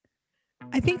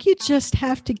I think you just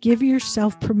have to give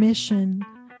yourself permission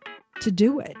to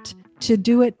do it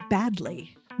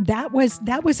badly. That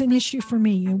was an issue for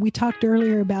me. We talked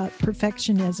earlier about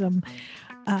perfectionism.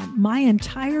 My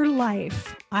entire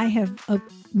life, I have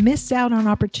missed out on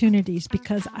opportunities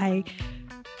because I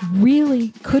really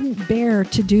couldn't bear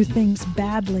to do things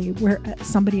badly where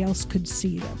somebody else could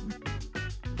see them.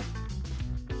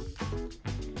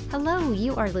 Hello,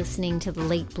 you are listening to the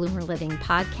Late Bloomer Living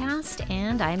podcast,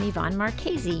 and I'm Yvonne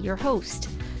Marchese, your host.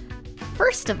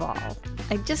 First of all,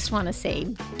 I just want to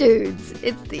say, dudes,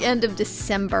 it's the end of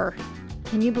December.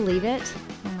 Can you believe it?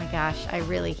 Oh my gosh, I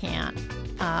really can't.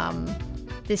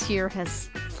 This year has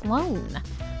flown.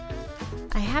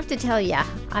 I have to tell you,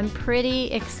 I'm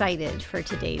pretty excited for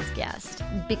today's guest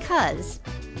because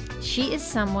she is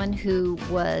someone who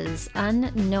was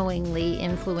unknowingly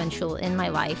influential in my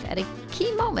life at a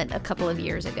key moment a couple of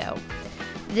years ago.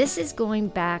 This is going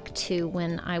back to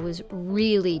when I was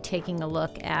really taking a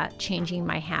look at changing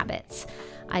my habits.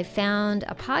 I found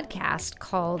a podcast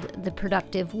called The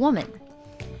Productive Woman,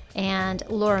 and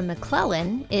Laura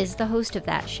McClellan is the host of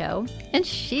that show, and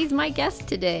she's my guest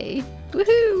today.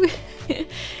 Woohoo!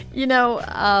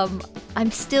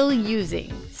 I'm still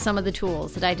using some of the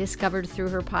tools that I discovered through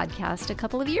her podcast a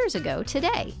couple of years ago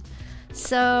today.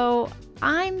 So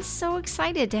I'm so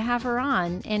excited to have her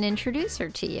on and introduce her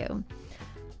to you.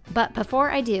 But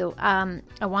before I do, I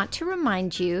want to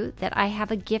remind you that I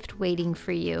have a gift waiting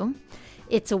for you.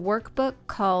 It's a workbook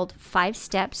called 5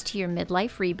 Steps to Your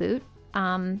Midlife Reboot.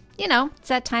 It's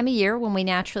that time of year when we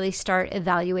naturally start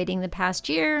evaluating the past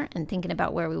year and thinking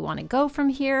about where we want to go from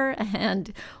here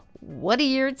and what a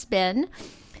year it's been.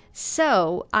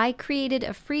 So I created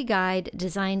a free guide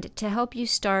designed to help you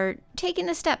start taking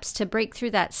the steps to break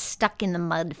through that stuck in the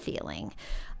mud feeling.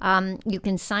 You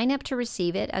can sign up to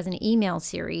receive it as an email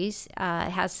series. It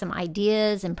has some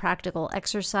ideas and practical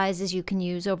exercises you can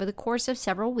use over the course of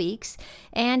several weeks,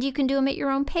 and you can do them at your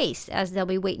own pace as they'll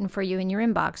be waiting for you in your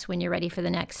inbox when you're ready for the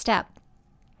next step.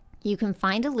 You can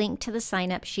find a link to the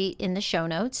sign-up sheet in the show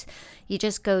notes. You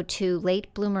just go to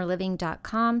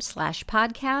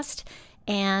latebloomerliving.com/podcast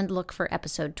and look for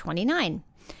episode 29.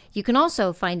 You can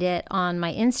also find it on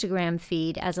my Instagram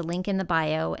feed as a link in the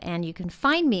bio, and you can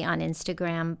find me on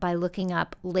Instagram by looking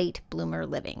up Late Bloomer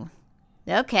Living.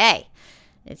 Okay,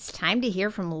 it's time to hear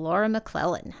from Laura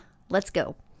McClellan. Let's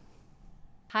go.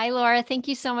 Hi, Laura. Thank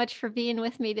you so much for being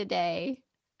with me today.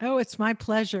 Oh, it's my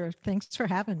pleasure. Thanks for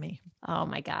having me. Oh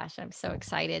my gosh, I'm so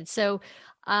excited. So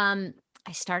I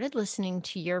started listening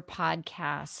to your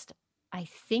podcast. I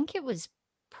think it's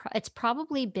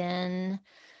probably been...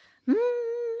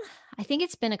 I think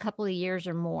it's been a couple of years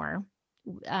or more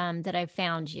that I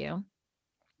found you.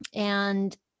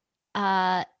 And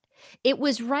it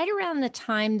was right around the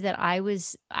time that I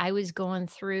was going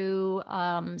through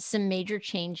some major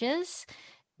changes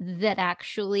that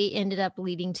actually ended up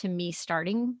leading to me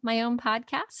starting my own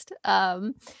podcast.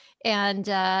 And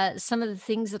some of the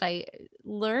things that I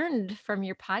learned from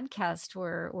your podcast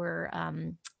were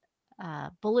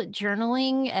bullet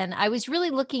journaling, and I was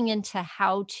really looking into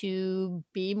how to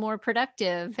be more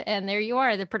productive. And there you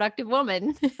are, the productive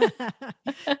woman.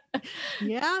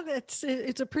 Yeah,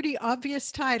 it's a pretty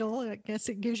obvious title. I guess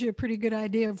it gives you a pretty good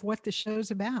idea of what the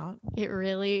show's about. It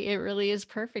really is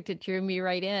perfect. It drew me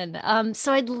right in.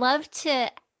 So I'd love to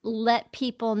let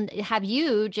people have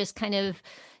you just kind of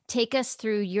take us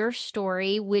through your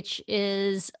story, which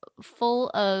is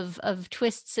full of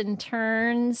twists and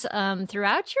turns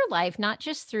throughout your life, not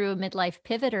just through a midlife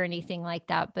pivot or anything like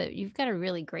that, but you've got a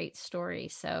really great story.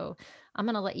 So I'm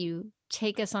going to let you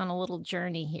take us on a little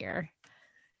journey here.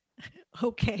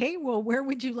 Okay, well, where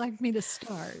would you like me to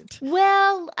start?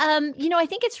 Well, I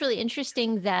think it's really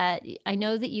interesting that I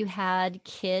know that you had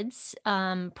kids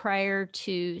prior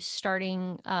to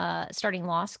starting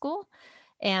law school.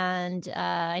 And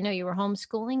I know you were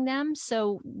homeschooling them.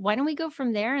 So why don't we go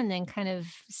from there and then kind of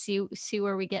see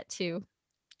where we get to?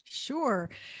 Sure.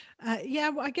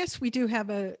 Well, I guess we do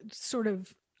have a sort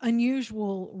of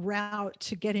unusual route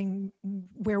to getting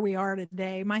where we are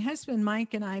today. My husband,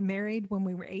 Mike, and I married when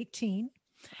we were 18.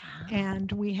 Wow.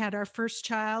 And we had our first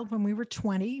child when we were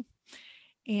 20.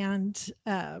 And,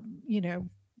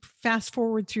 fast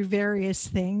forward through various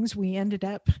things, we ended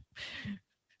up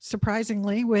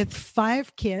surprisingly with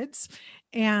 5 kids.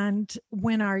 And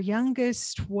when our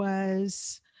youngest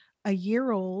was a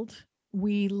year old,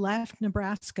 we left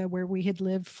Nebraska, where we had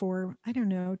lived for,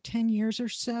 10 years or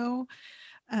so,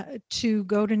 to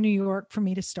go to New York for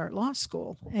me to start law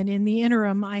school. And in the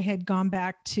interim, I had gone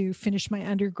back to finish my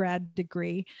undergrad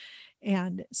degree.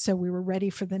 And so we were ready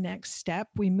for the next step.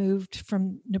 We moved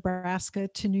from Nebraska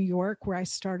to New York, where I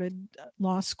started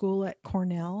law school at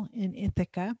Cornell in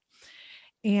Ithaca.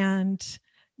 And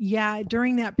yeah,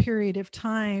 during that period of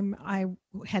time, I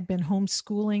had been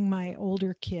homeschooling my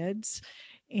older kids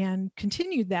and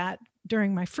continued that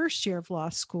during my first year of law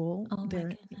school Oh my there.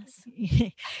 goodness.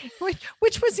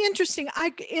 which was interesting.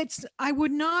 I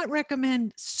would not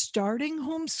recommend starting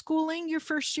homeschooling your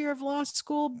first year of law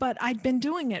school, but I'd been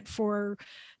doing it for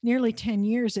nearly 10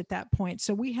 years at that point.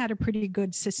 So we had a pretty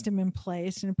good system in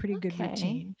place and a pretty good Okay.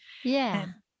 routine. Yeah.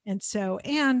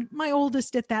 And my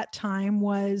oldest at that time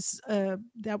was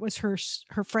that was her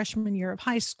freshman year of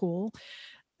high school,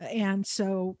 and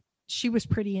so she was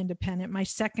pretty independent. My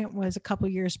second was a couple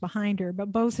years behind her,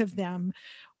 but both of them,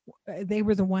 they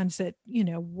were the ones that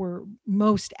were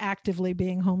most actively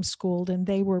being homeschooled, and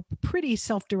they were pretty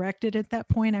self-directed at that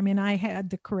point. I mean, I had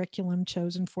the curriculum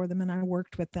chosen for them and I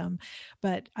worked with them,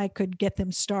 but I could get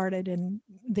them started and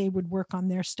they would work on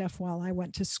their stuff while I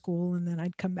went to school, and then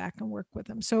I'd come back and work with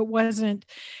them. So it wasn't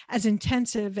as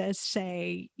intensive as,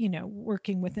 say,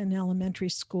 working with an elementary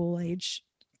school age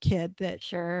kid that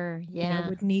Sure. Yeah.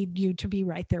 would need you to be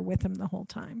right there with them the whole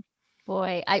time.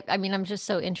 Boy, I mean, I'm just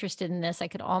so interested in this. I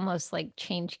could almost like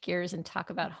change gears and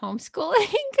talk about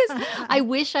homeschooling because I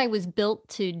wish I was built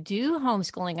to do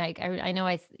homeschooling. I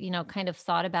know kind of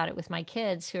thought about it with my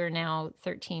kids who are now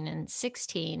 13 and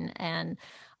 16, and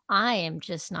I am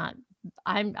just not.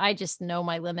 I just know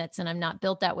my limits, and I'm not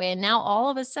built that way. And now all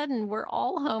of a sudden, we're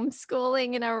all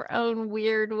homeschooling in our own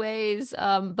weird ways.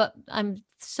 But I'm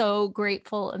so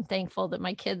grateful and thankful that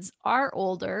my kids are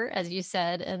older, as you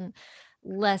said, and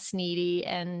less needy,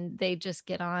 and they just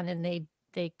get on and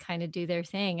they kind of do their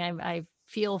thing. I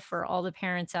feel for all the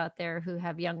parents out there who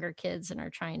have younger kids and are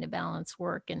trying to balance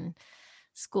work and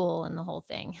school and the whole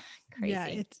thing. Yeah,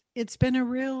 Crazy. it's been a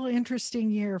real interesting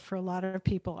year for a lot of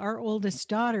people. Our oldest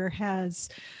daughter has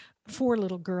four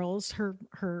little girls.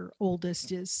 Her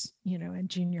oldest is, in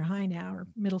junior high now or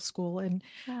middle school, and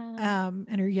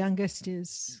her youngest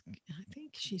is, I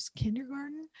think she's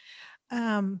kindergarten.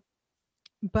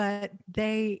 But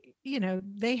they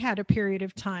had a period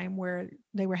of time where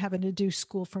they were having to do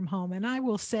school from home. And I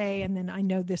will say, and then I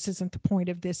know this isn't the point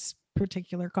of this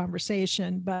particular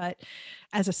conversation, but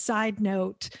as a side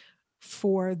note,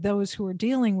 for those who are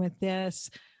dealing with this,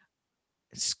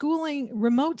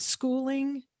 remote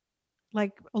schooling,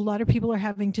 like a lot of people are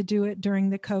having to do it during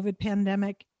the COVID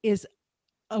pandemic, is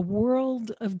a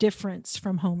world of difference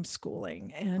from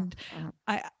homeschooling. And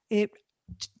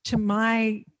to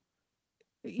my,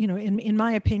 in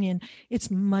my opinion, it's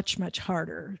much, much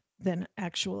harder than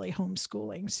actually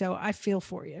homeschooling. So I feel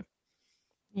for you.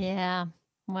 Yeah.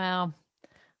 Wow.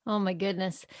 Oh my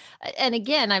goodness. And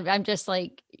again, I'm just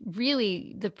like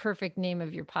really the perfect name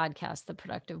of your podcast, The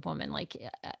Productive Woman. Like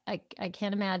I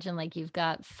can't imagine, like, you've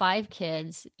got 5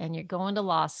 kids and you're going to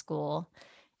law school,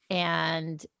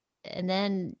 and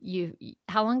then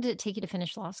how long did it take you to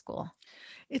finish law school?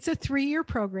 It's a 3-year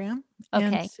program. Okay.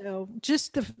 And so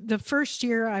just the first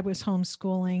year I was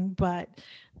homeschooling, but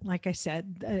like I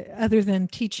said, other than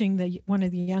teaching one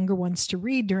of the younger ones to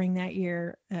read during that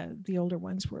year, the older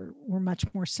ones were much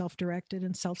more self-directed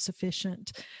and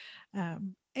self-sufficient.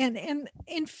 And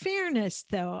in fairness,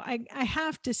 though, I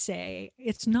have to say,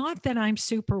 it's not that I'm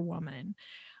Superwoman.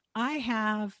 I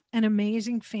have an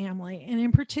amazing family, and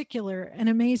in particular, an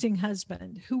amazing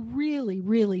husband who really,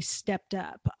 really stepped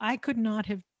up. I could not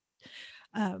have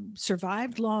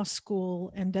survived law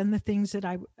school and done the things that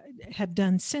I have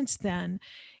done since then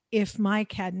if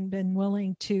Mike hadn't been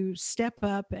willing to step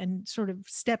up and sort of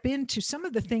step into some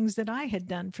of the things that I had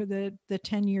done for the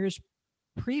 10 years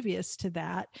previous to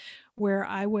that, where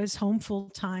I was home full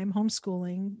time,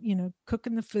 homeschooling,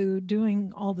 cooking the food,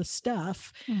 doing all the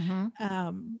stuff.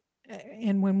 Mm-hmm.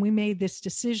 And when we made this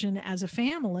decision as a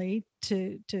family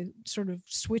to sort of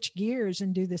switch gears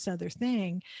and do this other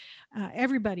thing,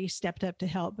 everybody stepped up to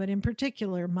help. But in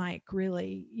particular, Mike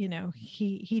really,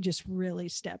 he just really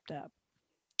stepped up.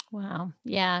 Wow.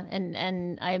 Yeah.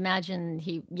 And I imagine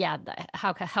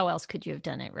how else could you have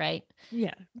done it? Right.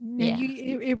 Yeah. Yeah.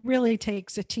 It really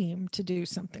takes a team to do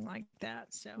something like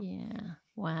that. So, yeah.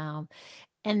 Wow.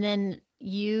 And then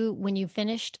when you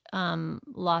finished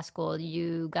law school,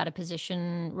 you got a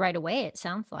position right away, it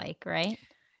sounds like, right?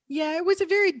 Yeah, it was a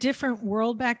very different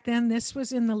world back then. This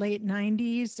was in the late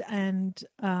 90s, and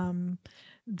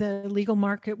the legal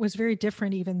market was very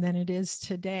different even than it is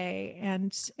today.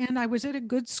 And I was at a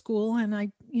good school, and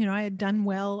I had done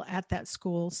well at that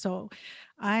school. So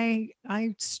I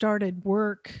started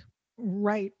work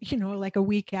right, like a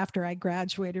week after I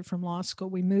graduated from law school,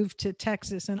 we moved to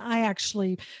Texas, and I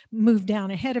actually moved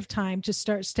down ahead of time to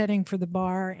start studying for the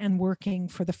bar and working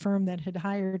for the firm that had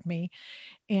hired me.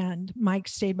 And Mike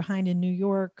stayed behind in New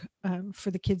York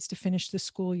for the kids to finish the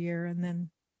school year, and then,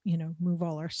 move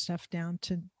all our stuff down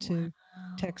to Wow.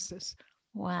 Texas.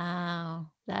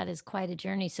 Wow. That is quite a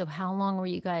journey. So how long were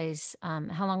you guys,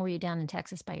 how long were you down in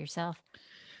Texas by yourself?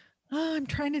 I'm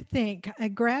trying to think. I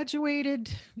graduated,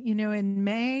 in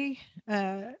May,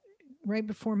 right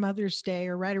before Mother's Day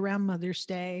or right around Mother's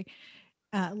Day.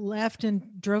 Left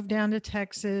and drove down to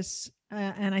Texas.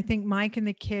 And I think Mike and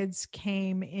the kids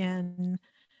came in,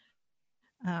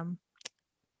 um,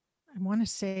 I want to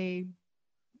say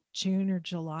June or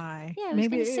July. Yeah, I was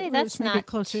Maybe going to it say was that's maybe not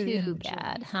closer to the end too of July.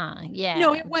 bad, huh? No,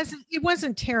 Yeah. it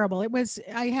wasn't terrible.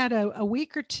 I had a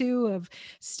week or two of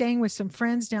staying with some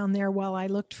friends down there while I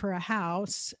looked for a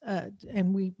house.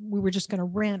 And we were just going to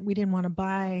rent. We didn't want to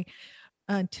buy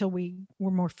until we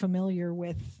were more familiar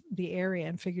with the area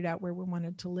and figured out where we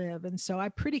wanted to live. And so I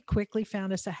pretty quickly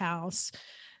found us a house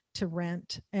to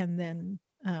rent. And then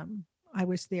I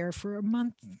was there for a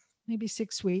month, maybe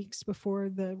 6 weeks before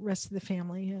the rest of the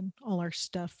family and all our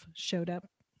stuff showed up.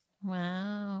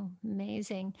 Wow,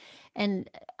 amazing. And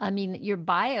I mean, your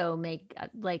bio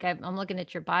like I'm looking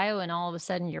at your bio and all of a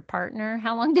sudden your partner,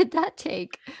 how long did that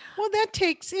take? Well, it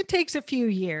takes a few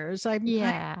years.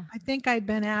 Yeah. I think I'd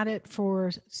been at it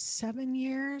for 7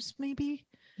 years, maybe.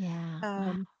 Yeah. Wow.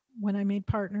 Um, when I made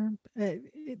partner, it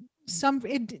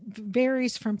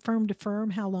varies from firm to firm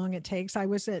how long it takes. I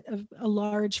was at a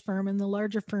large firm, and the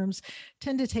larger firms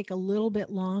tend to take a little bit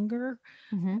longer.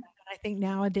 Hmm. I think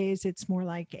nowadays it's more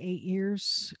like 8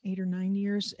 years, 8 or 9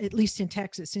 years, at least in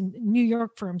Texas. In New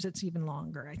York firms, it's even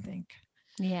longer, I think.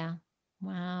 Yeah.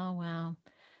 Wow, wow.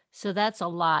 So that's a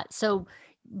lot. So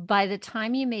by the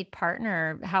time you made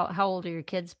partner, how old are your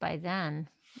kids by then?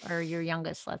 Or your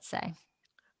youngest, let's say?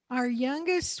 Our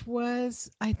youngest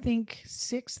was, I think,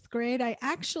 sixth grade. I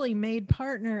actually made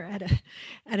partner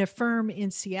at a firm in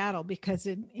Seattle because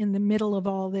in the middle of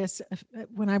all this,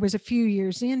 when I was a few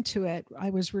years into it, I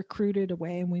was recruited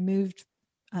away, and we moved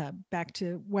back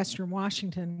to Western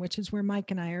Washington, which is where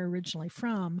Mike and I are originally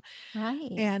from. Right.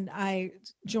 And I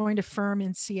joined a firm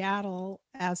in Seattle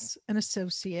as an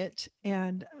associate.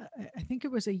 And I think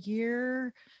it was a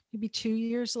year, maybe 2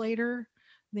 years later,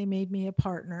 they made me a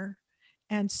partner.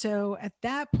 And so at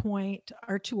that point,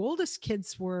 our two oldest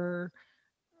kids were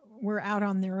out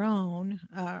on their own.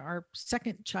 Our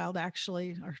second child,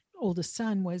 actually, our oldest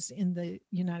son, was in the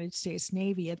United States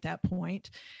Navy at that point.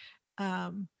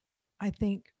 Um, I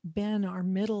think Ben, our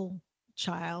middle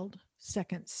child,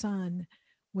 second son,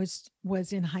 was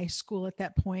in high school at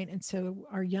that point, and so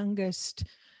our youngest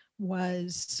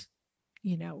was,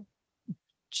 you know,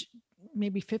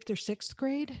 maybe fifth or sixth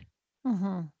grade.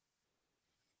 Hmm.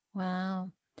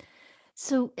 Wow.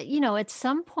 So, at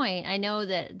some point, I know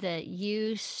that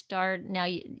you start now.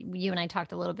 You and I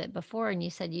talked a little bit before, and you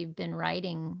said you've been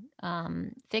writing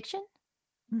fiction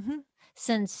Hmm.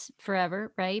 since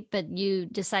forever, right? But you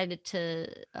decided to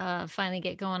finally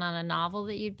get going on a novel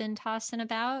that you'd been tossing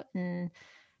about, and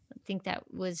I think that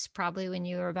was probably when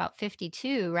you were about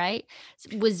 52, right?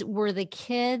 Were the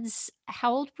kids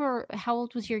how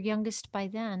old was your youngest by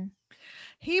then?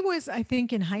 He was, I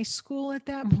think, in high school at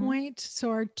that Hmm. point. So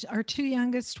our two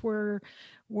youngest were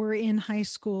in high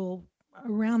school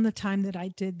around the time that I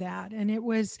did that. And it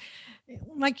was,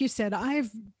 like you said, I've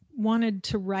wanted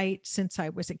to write since I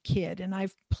was a kid, and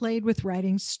I've played with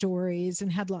writing stories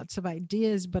and had lots of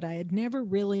ideas, but I had never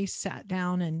really sat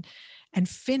down and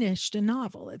finished a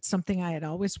novel. It's something I had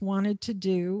always wanted to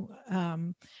do.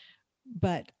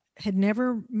 But had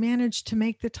never managed to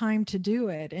make the time to do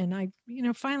it. And I,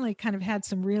 finally kind of had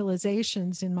some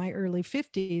realizations in my early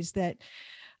 50s that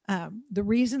the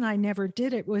reason I never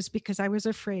did it was because I was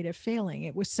afraid of failing.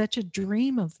 It was such a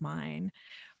dream of mine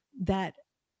that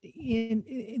in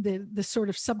the sort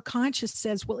of subconscious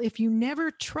says, well, if you never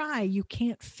try, you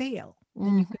can't fail.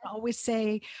 Then you Hmm. can always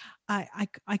say,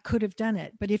 I could have done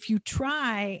it. But if you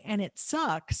try and it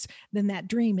sucks, then that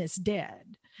dream is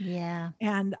dead. Yeah.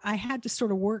 And I had to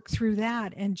sort of work through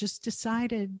that, and just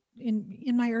decided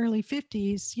in my early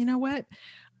 50s, you know what,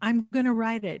 I'm going to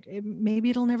write it. Maybe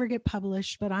it'll never get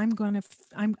published, but I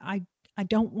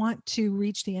don't want to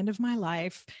reach the end of my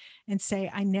life and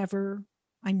say I never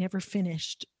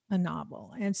finished a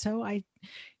novel. And so I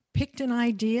picked an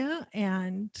idea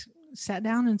and sat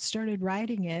down and started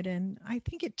writing it. And I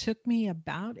think it took me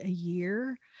about a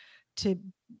year to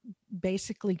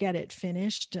basically get it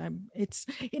finished.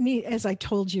 As I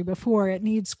told you before, it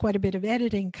needs quite a bit of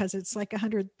editing because it's like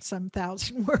 100-some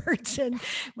thousand words, and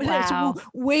it's Wow.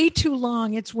 way too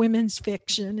long. It's women's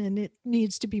fiction, and it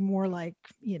needs to be more like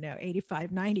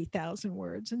 85, 90,000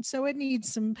 words, and so it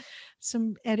needs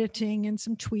some editing and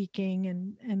some tweaking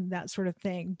and that sort of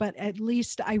thing. But at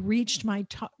least I reached my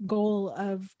goal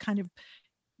of kind of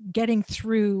getting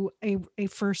through a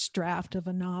first draft of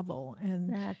a novel.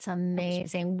 And that's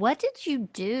amazing. What did you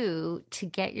do to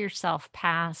get yourself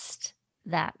past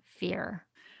that fear?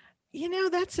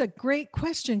 That's a great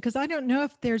question, because I don't know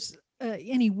if there's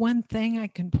any one thing I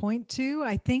can point to.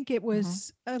 I think it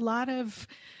was a lot of,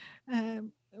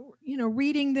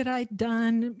 reading that I'd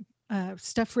done,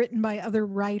 stuff written by other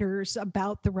writers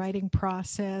about the writing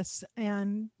process.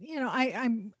 And,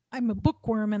 I'm a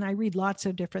bookworm, and I read lots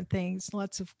of different things,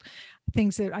 lots of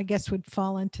things that I guess would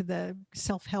fall into the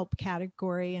self-help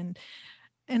category. And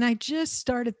I just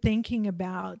started thinking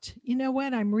about,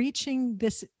 what, I'm reaching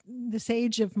this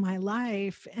age of my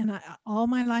life, and all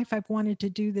my life I've wanted to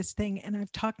do this thing, and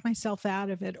I've talked myself out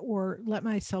of it or let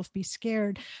myself be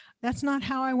scared. That's not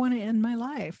how I want to end my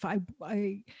life. I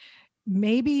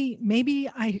maybe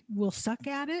I will suck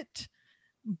at it,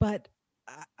 but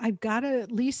I've got to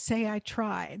at least say I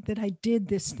tried, that I did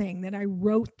this thing, that I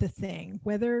wrote the thing.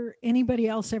 Whether anybody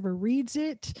else ever reads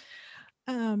it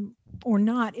or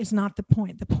not is not the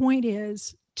point. The point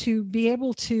is to be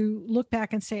able to look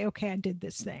back and say, okay, I did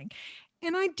this thing.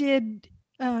 And I did,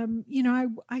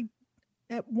 I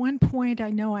at one point,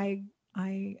 I know I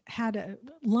had a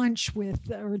lunch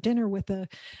with, or dinner with a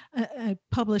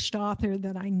published author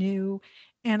that I knew.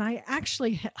 And I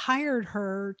actually hired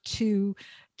her to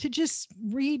just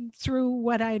read through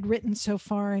what I had written so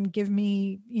far and give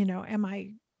me, am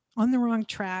I on the wrong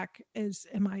track?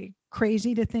 Am I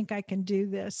crazy to think I can do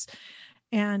this?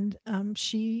 And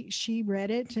she read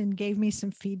it and gave me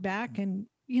some feedback, and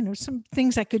some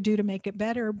things I could do to make it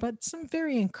better, but some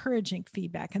very encouraging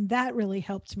feedback. And that really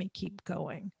helped me keep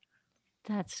going.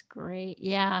 That's great.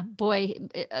 Yeah, boy,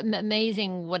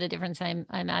 amazing what a difference I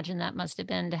imagine that must have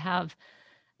been to have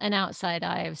an outside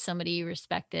eye of somebody you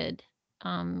respected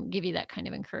give you that kind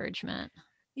of encouragement.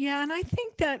 Yeah, and I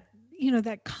think that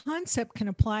that concept can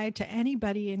apply to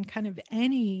anybody in kind of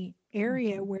any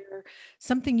area where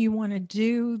something you want to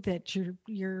do that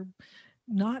you're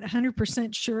not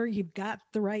 100% sure you've got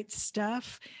the right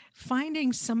stuff.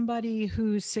 Finding somebody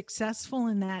who's successful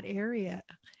in that area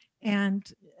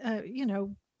and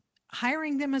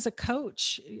hiring them as a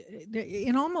coach.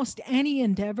 In almost any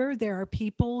endeavor, there are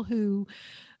people who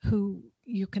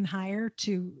you can hire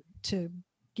to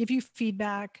give you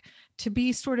feedback, to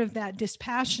be sort of that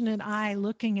dispassionate eye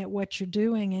looking at what you're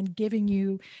doing and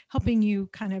helping you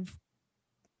kind of,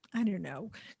 I don't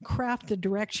know, craft the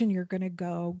direction you're going to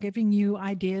go, giving you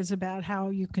ideas about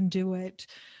how you can do it,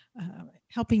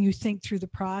 helping you think through the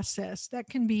process. That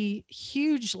can be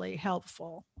hugely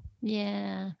helpful.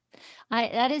 Yeah,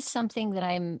 that is something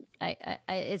that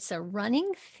it's a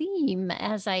running theme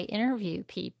as I interview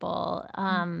people.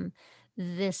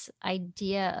 This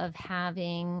idea of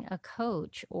having a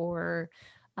coach or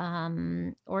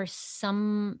some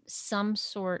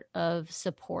sort of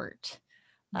support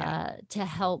to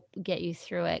help get you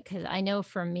through it. Because I know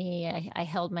for me, I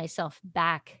held myself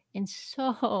back in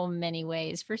so many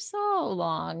ways for so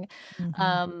long,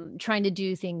 trying to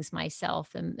do things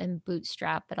myself and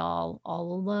bootstrap it all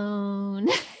alone.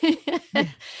 And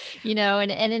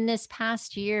in this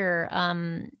past year,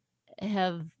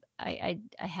 have I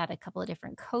had a couple of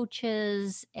different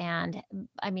coaches, and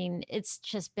I mean, it's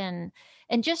just been,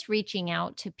 and just reaching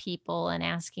out to people and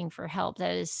asking for help.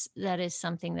 That is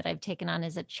something that I've taken on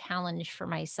as a challenge for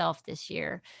myself this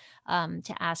year,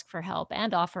 to ask for help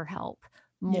and offer help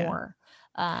more.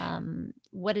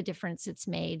 What a difference it's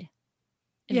made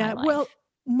in my life. Well,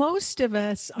 most of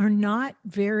us are not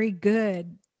very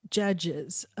good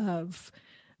judges of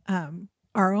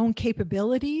our own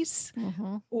capabilities,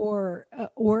 or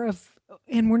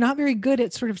and we're not very good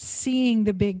at sort of seeing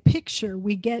the big picture.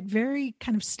 We get very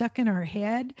kind of stuck in our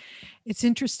head. It's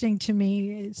interesting to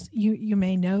me, is you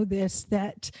may know this,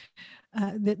 that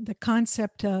the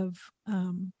concept of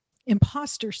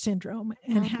imposter syndrome,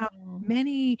 and how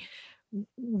many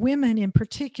women in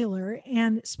particular,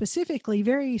 and specifically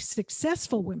very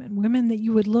successful women that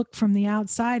you would look from the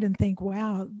outside and think,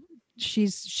 wow,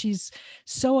 she's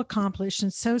so accomplished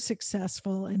and so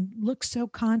successful and looks so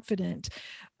confident.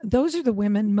 Those are the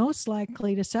women most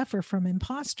likely to suffer from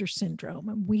imposter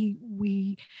syndrome.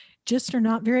 We just are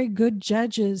not very good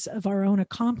judges of our own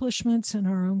accomplishments and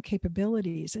our own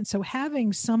capabilities. And so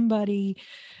having somebody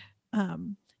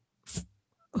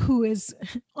who is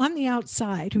on the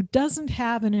outside, who doesn't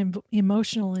have an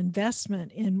emotional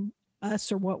investment in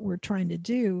us or what we're trying to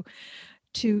do,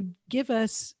 to give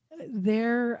us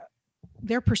their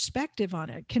perspective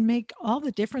on it can make all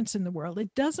the difference in the world.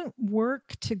 It doesn't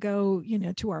work to go,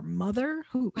 to our mother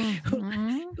who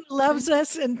loves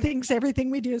us and thinks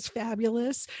everything we do is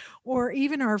fabulous, or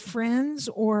even our friends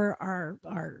or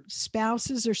our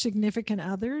spouses or significant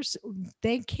others.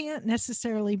 They can't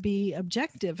necessarily be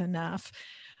objective enough,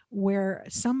 where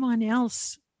someone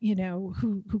else,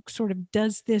 who sort of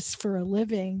does this for a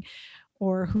living,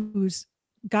 or who's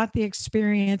got the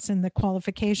experience and the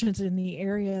qualifications in the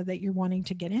area that you're wanting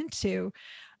to get into,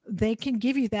 they can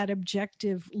give you that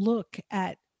objective look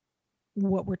at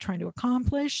what we're trying to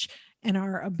accomplish and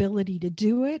our ability to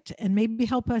do it, and maybe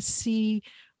help us see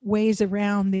ways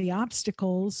around the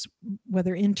obstacles,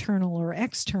 whether internal or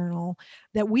external,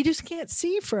 that we just can't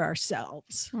see for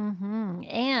ourselves.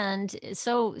 And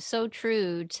so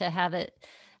true to have it,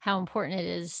 how important it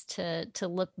is to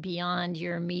look beyond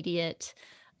your immediate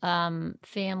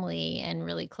family and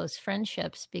really close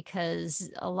friendships, because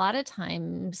a lot of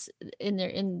times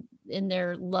in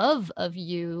their love of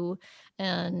you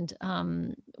and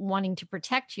wanting to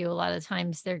protect you, a lot of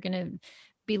times they're going to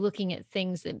be looking at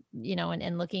things that,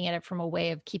 and looking at it from a way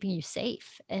of keeping you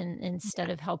safe and instead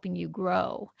of helping you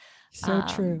grow. So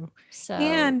true. So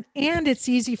and it's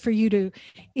easy for you to,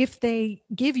 if they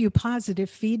give you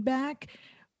positive feedback,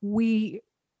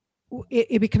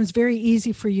 it becomes very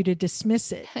easy for you to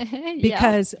dismiss it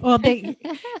because,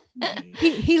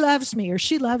 he loves me or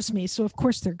she loves me. So of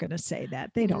course they're going to say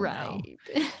that. They don't know.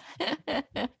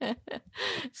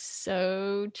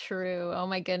 So true. Oh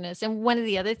my goodness. And one of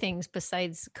the other things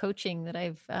besides coaching that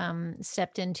I've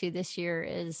stepped into this year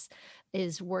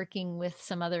is working with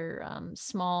some other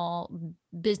small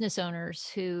business owners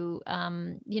who,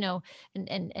 and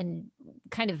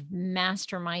kind of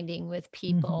masterminding with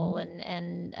people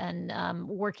and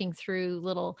working through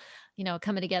little,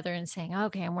 coming together and saying,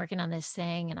 okay, I'm working on this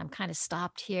thing and I'm kind of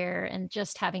stopped here, and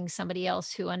just having somebody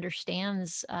else who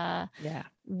understands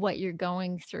what you're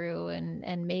going through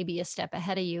and maybe a step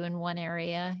ahead of you in one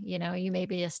area, you may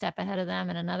be a step ahead of them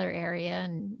in another area,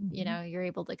 and you're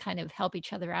able to kind of help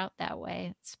each other out that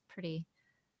way. It's pretty.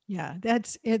 Yeah,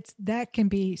 that can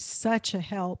be such a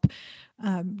help.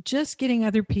 Just getting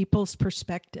other people's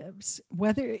perspectives,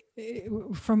 whether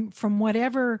from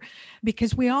whatever,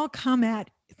 because we all come at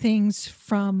things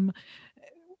from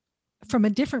a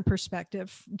different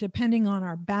perspective, depending on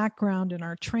our background and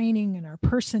our training and our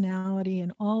personality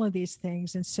and all of these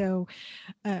things. And so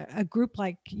a group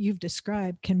like you've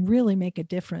described can really make a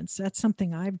difference. That's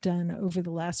something I've done over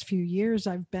the last few years.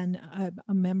 I've been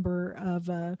a member of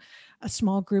a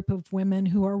small group of women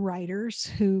who are writers,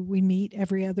 who we meet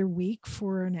every other week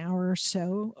for an hour or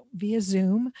so via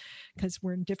Zoom, because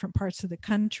we're in different parts of the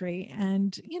country,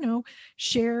 and,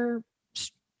 share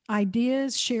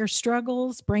ideas, share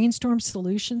struggles, brainstorm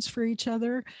solutions for each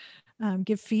other,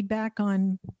 give feedback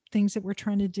on things that we're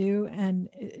trying to do. And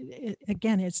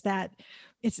again, it's that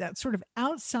sort of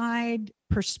outside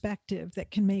perspective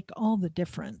that can make all the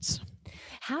difference.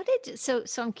 So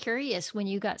I'm curious, when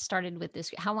you got started with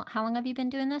this, how long have you been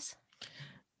doing this?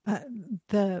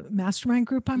 The mastermind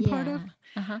group I'm part of,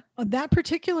 that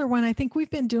particular one, I think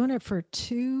we've been doing it for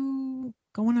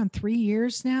going on 3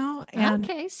 years now. And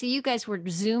okay, so you guys were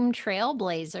Zoom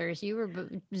trailblazers. You were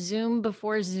Zoom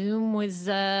before Zoom was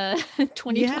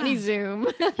 2020 Zoom.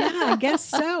 Yeah, I guess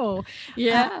so.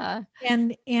 Yeah.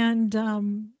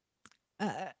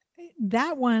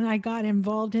 That one I got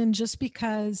involved in just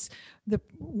because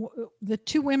the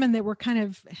two women that were kind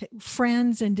of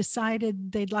friends and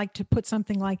decided they'd like to put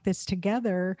something like this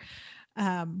together.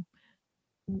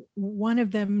 One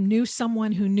of them knew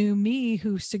someone who knew me,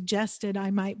 who suggested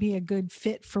I might be a good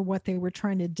fit for what they were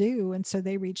trying to do. And so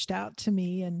they reached out to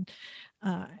me and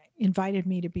invited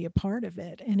me to be a part of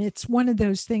it. And it's one of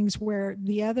those things where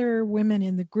the other women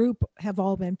in the group have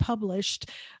all been published,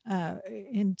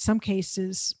 in some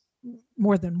cases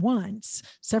more than once,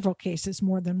 several cases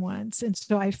more than once. And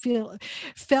so I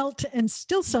felt and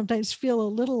still sometimes feel a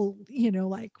little,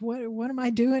 like, what am I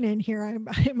doing in here?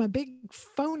 I'm a big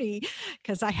phony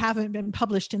because I haven't been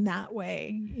published in that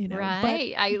way,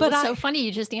 Right. But so funny.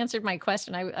 You just answered my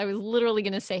question. I was literally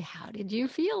going to say, how did you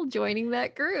feel joining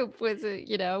that group? Was it,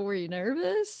 were you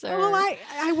nervous? Or? Well,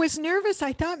 I was nervous.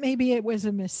 I thought maybe it was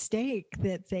a mistake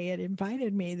that they had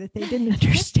invited me, that they didn't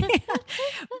understand.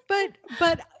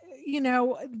 but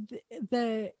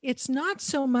it's not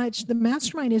so much, the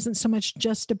mastermind isn't so much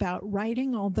just about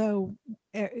writing, although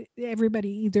everybody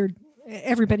either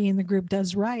everybody in the group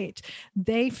does write.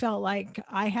 They felt like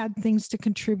I had things to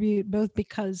contribute, both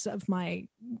because of my,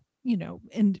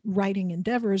 in writing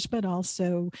endeavors, but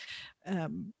also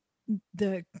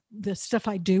the stuff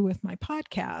I do with my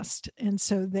podcast. And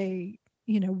so they,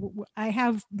 I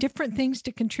have different things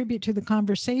to contribute to the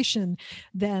conversation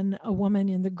than a woman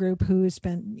in the group who has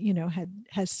been,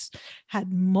 has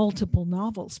had multiple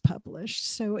novels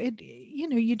published. So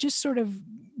you just sort of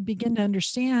begin to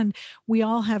understand we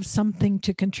all have something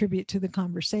to contribute to the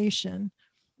conversation.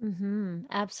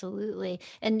 Absolutely.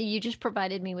 And you just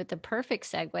provided me with the perfect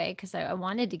segue, because I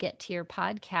wanted to get to your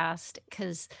podcast,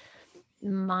 because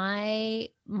my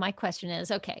question is,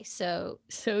 okay, so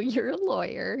you're a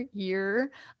lawyer,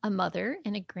 you're a mother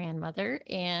and a grandmother,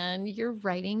 and you're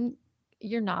writing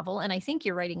your novel, and I think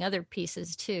you're writing other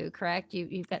pieces too, correct?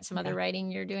 You've got some other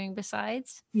writing you're doing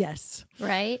besides? Yes.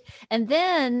 Right. And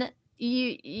then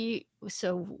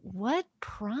so what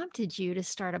prompted you to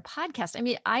start a podcast? I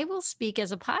mean, I will speak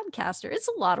as a podcaster. It's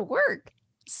a lot of work.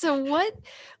 So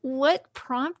what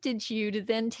prompted you to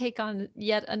then take on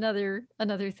yet another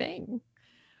thing?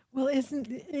 Well,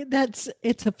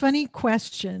 it's a funny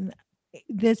question.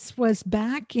 This was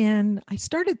I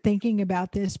started thinking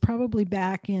about this probably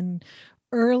back in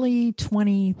early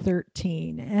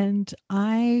 2013. And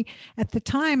at the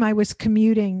time, I was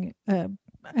commuting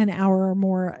an hour or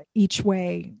more each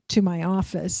way to my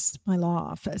office, my law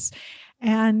office.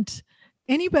 And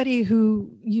anybody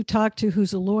who you talk to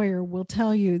who's a lawyer will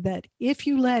tell you that if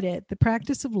you let it, the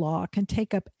practice of law can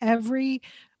take up every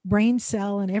brain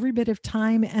cell and every bit of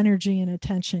time, energy, and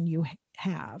attention you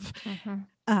have.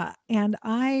 And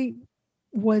I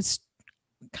was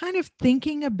kind of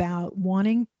thinking about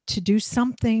wanting to do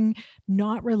something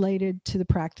not related to the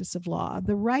practice of law.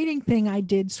 The writing thing I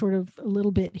did sort of a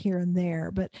little bit here and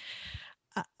there, but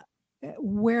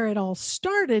where it all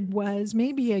started was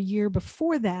maybe a year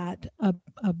before that, a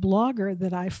blogger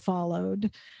that I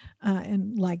followed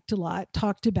and liked a lot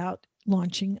talked about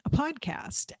launching a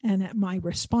podcast. And my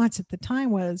response at the time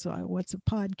was, what's a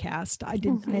podcast? I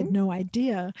had no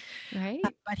idea. Right.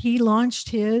 But he launched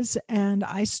his, and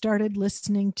I started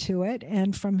listening to it.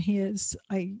 And from his,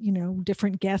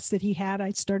 different guests that he had,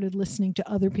 I started listening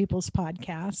to other people's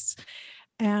podcasts.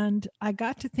 And I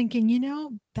got to thinking,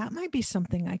 that might be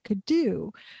something I could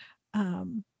do.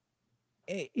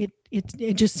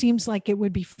 It just seems like it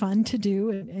would be fun to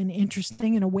do and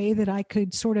interesting in a way that I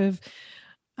could sort of,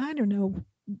 I don't know,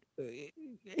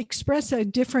 express a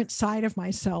different side of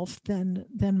myself than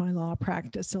my law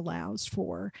practice allows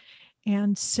for.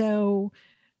 And so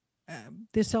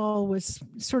this all was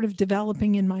sort of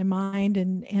developing in my mind.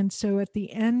 And so at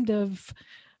the end of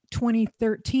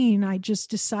 2013, I just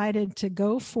decided to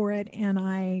go for it. And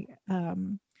I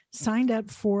signed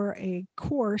up for a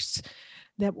course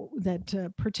that a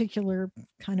particular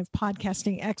kind of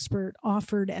podcasting expert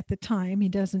offered at the time. He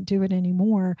doesn't do it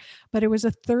anymore, but it was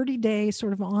a 30-day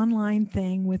sort of online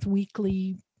thing with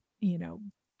weekly,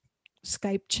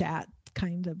 Skype chat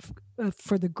kind of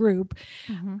for the group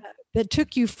that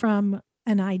took you from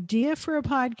an idea for a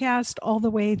podcast all the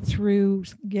way through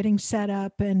getting set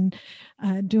up and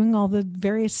doing all the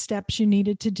various steps you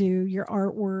needed to do, your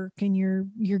artwork and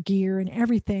your gear and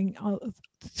everything,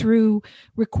 through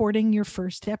recording your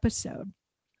first episode.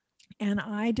 And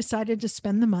I decided to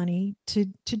spend the money to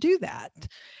do that.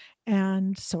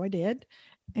 And so I did.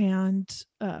 And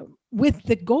with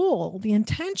the goal, the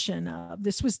intention of,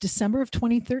 this was December of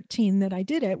 2013 that I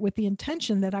did it, with the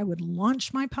intention that I would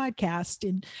launch my podcast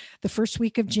in the first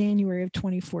week of January of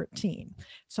 2014.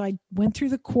 So I went through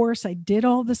the course, I did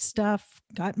all the stuff,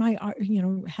 got my,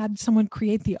 had someone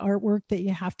create the artwork that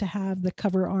you have to have, the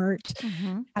cover art,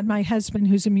 had my husband,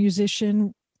 who's a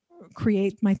musician,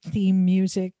 create my theme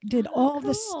music, did all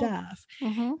the stuff,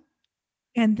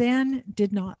 and then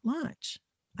did not launch.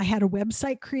 I had a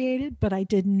website created, but I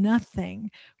did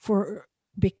nothing for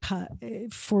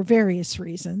various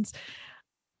reasons.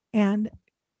 And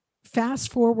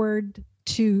fast forward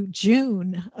to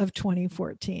June of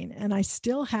 2014, and I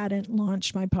still hadn't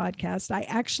launched my podcast. I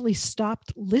actually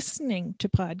stopped listening to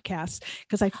podcasts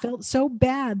because I felt so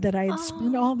bad that I had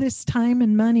spent all this time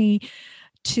and money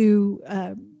to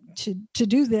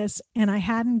do this, and I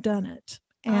hadn't done it.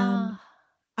 And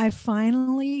I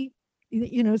finally,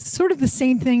 it's sort of the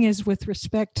same thing as with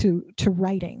respect to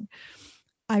writing.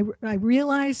 I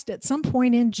realized at some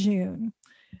point in June,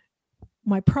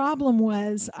 my problem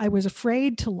was I was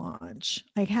afraid to launch.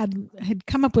 I had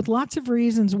come up with lots of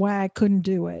reasons why I couldn't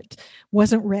do it,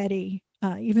 wasn't ready,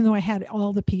 even though I had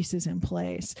all the pieces in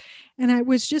place. And I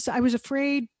was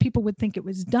afraid people would think it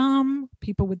was dumb.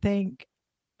 People would think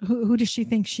who does she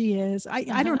think she is?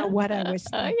 I don't know what I was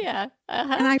Oh, thinking. yeah.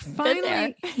 And I Been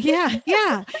there. finally,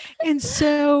 yeah. And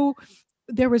so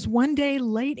there was one day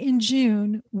late in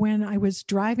June when I was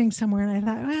driving somewhere and I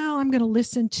thought, well, I'm going to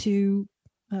listen to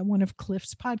one of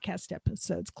Cliff's podcast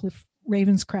episodes. Cliff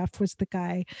Ravenscraft was the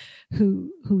guy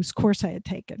whose course I had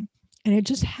taken. And it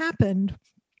just happened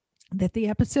that the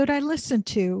episode I listened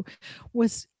to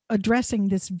was addressing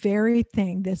this very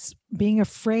thing, this being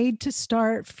afraid to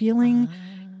start, feeling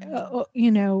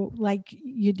like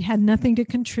you had nothing to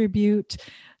contribute,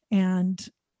 and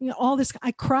all this.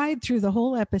 I cried through the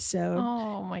whole episode.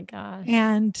 Oh my gosh.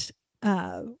 And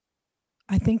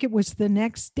I think it was the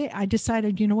next day I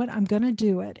decided, you know what, I'm going to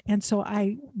do it. And so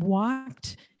I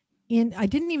walked in. I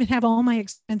didn't even have all my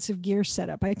expensive gear set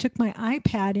up. I took my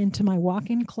iPad into my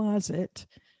walk-in closet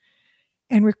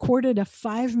and recorded a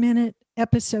 5-minute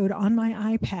episode on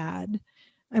my iPad.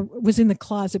 I was in the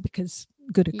closet because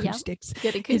good acoustics. Yep.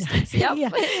 Good acoustics. Yep.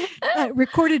 Yeah.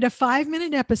 Recorded a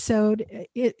 5-minute episode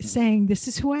saying, this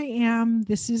is who I am.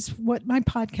 This is what my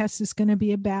podcast is going to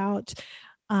be about.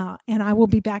 And I will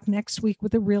be back next week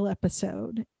with a real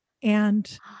episode.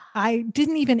 And I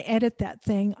didn't even edit that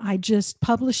thing. I just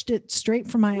published it straight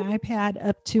from my iPad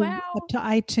up to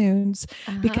iTunes,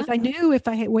 because I knew if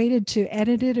I had waited to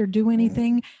edit it or do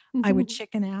anything, I would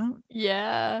chicken out.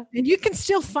 Yeah. And you can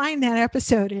still find that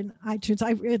episode in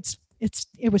iTunes.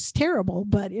 It was terrible,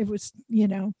 but it was,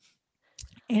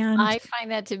 and I find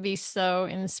that to be so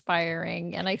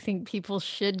inspiring. And I think people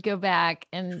should go back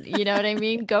and, you know what I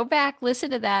mean? Go back,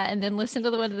 listen to that, and then listen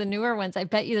to one of the newer ones. I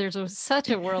bet you there's such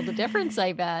a world of difference,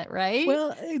 I bet, right?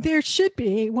 Well, there should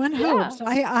be. One hopes.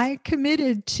 I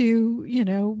committed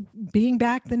to, being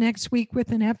back the next week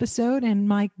with an episode, and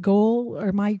my goal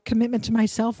or my commitment to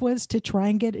myself was to try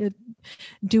and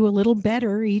do a little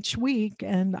better each week.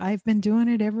 And I've been doing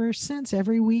it ever since,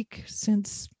 every week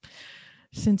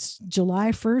since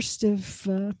July 1st of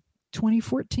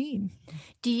 2014.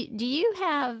 Do you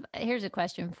have, here's a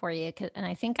question for you, and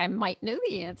I think I might know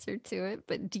the answer to it,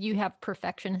 but do you have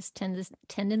perfectionist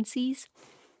tendencies?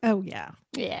 Oh, yeah.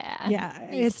 Yeah. Yeah.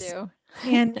 Me too.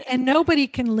 and nobody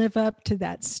can live up to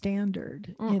that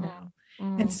standard,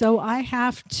 And so I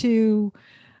have to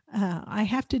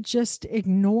just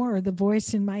ignore the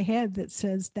voice in my head that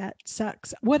says that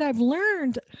sucks. What I've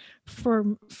learned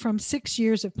from 6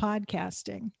 years of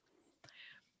podcasting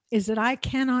is that I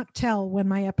cannot tell when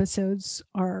my episodes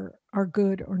are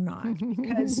good or not,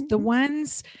 because the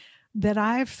ones that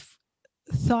I've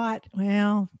thought,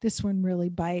 well, this one really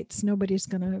bites, nobody's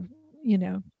going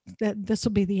to, that this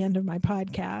will be the end of my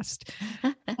podcast.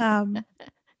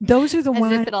 Those are the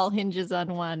ones. As if it all hinges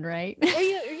on one, right?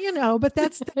 But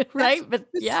that's right. But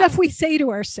yeah, stuff we say to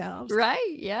ourselves,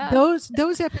 right? Yeah.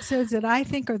 Those episodes that I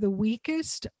think are the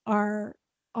weakest are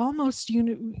almost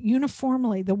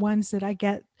uniformly the ones that I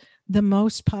get the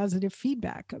most positive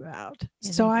feedback about.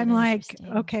 So I'm like,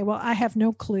 okay, well, I have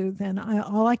no clue. Then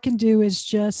all I can do is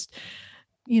just,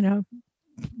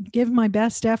 give my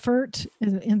best effort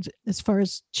in as far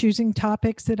as choosing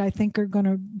topics that I think are going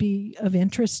to be of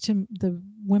interest to the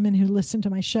women who listen to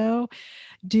my show,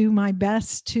 do my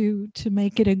best to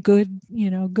make it a good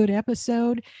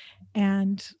episode,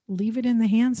 and leave it in the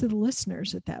hands of the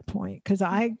listeners at that point. Cause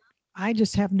I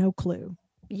just have no clue.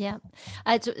 Yeah.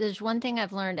 There's one thing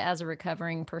I've learned as a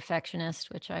recovering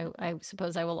perfectionist, which I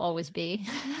suppose I will always be,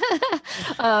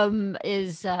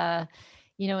 is,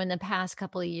 in the past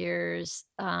couple of years,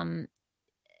 I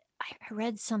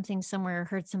read something somewhere,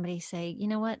 heard somebody say, you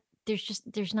know what,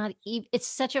 there's not even, it's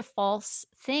such a false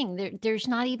thing. There's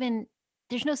no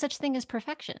such thing as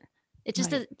perfection. It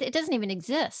just it doesn't even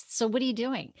exist. So what are you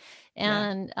doing?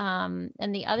 And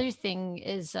the other thing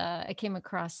is, I came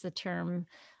across the term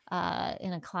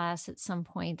in a class at some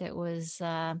point that was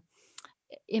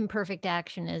imperfect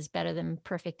action is better than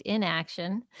perfect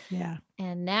inaction. Yeah.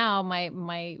 And now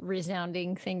my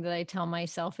resounding thing that I tell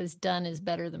myself is done is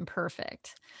better than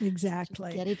perfect.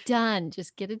 Exactly. So get it done.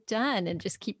 Just get it done and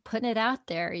just keep putting it out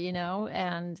there,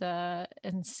 and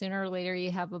sooner or later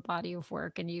you have a body of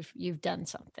work and you've done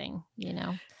something,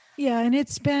 Yeah. And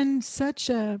it's been such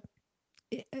when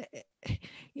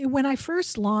I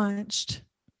first launched,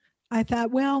 I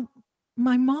thought, well,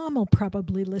 my mom will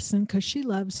probably listen because she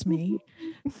loves me,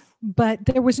 but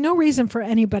there was no reason for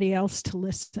anybody else to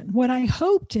listen. What I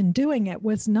hoped in doing it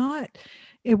wasn't a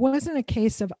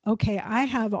case of, okay, I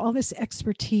have all this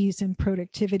expertise in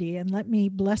productivity and let me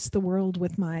bless the world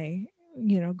with my,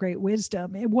 great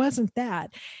wisdom. It wasn't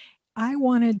that. I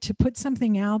wanted to put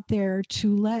something out there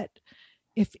to let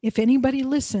if anybody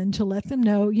listened, to let them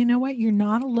know, you know what, you're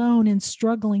not alone in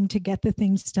struggling to get the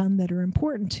things done that are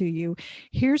important to you.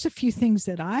 Here's a few things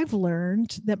that I've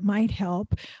learned that might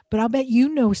help, but I'll bet you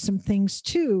know some things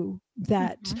too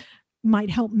that might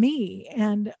help me.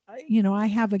 And I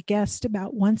have a guest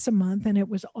about once a month, and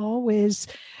it's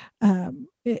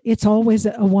always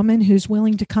a woman who's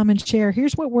willing to come and share,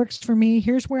 here's what works for me,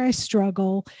 here's where I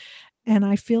struggle. And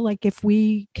I feel like if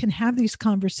we can have these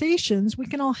conversations, we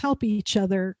can all help each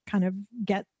other kind of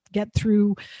get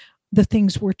through the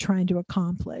things we're trying to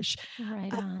accomplish.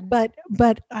 Right on. But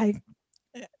I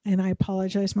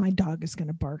apologize, my dog is going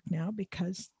to bark now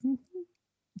because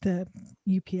the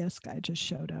UPS guy just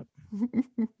showed up.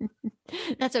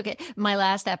 That's okay. My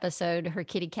last episode, her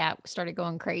kitty cat started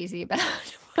going crazy about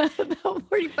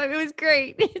 45. It was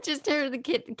great. It just heard the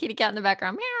kitty cat in the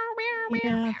background. Meow,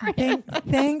 meow,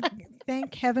 meow.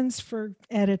 Thank heavens for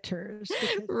editors.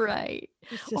 Right.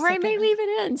 Or I may leave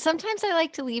it in. Sometimes I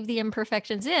like to leave the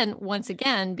imperfections in once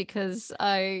again, because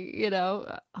I'm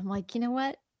like, you know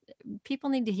what? People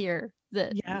need to hear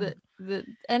that. Yeah.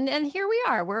 And here we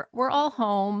are. We're all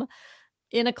home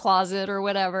in a closet or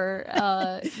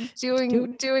whatever,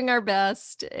 doing our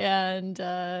best, and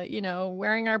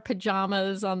wearing our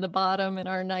pajamas on the bottom and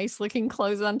our nice looking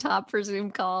clothes on top for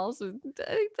Zoom calls.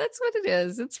 That's what it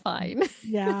is. It's fine.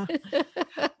 Yeah.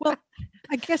 Well,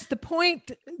 I guess the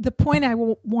point I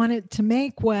wanted to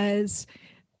make was,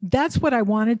 that's what I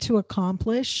wanted to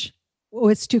accomplish,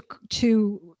 was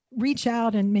to reach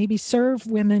out and maybe serve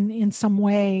women in some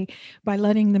way by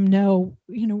letting them know,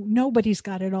 nobody's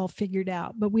got it all figured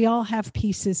out, but we all have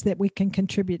pieces that we can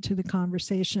contribute to the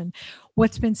conversation.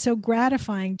 What's been so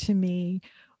gratifying to me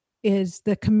is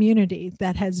the community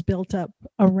that has built up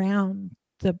around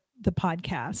the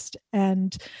podcast,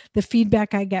 and the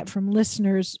feedback I get from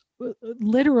listeners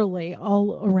literally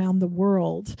all around the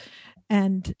world.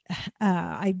 And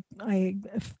I a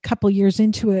couple years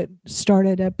into it,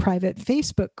 started a private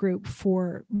Facebook group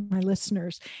for my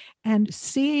listeners, and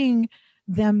seeing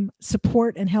them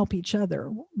support and help each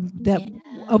other. That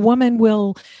a woman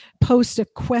will post a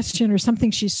question or something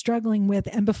she's struggling with,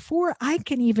 and before I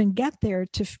can even get there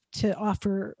to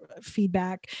offer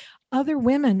feedback, other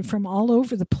women from all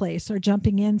over the place are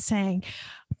jumping in saying,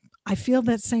 I feel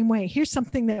that same way. Here's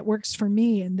something that works for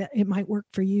me, and that it might work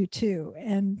for you too.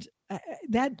 And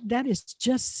that is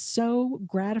just so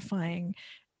gratifying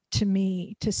to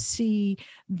me, to see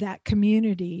that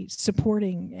community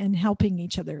supporting and helping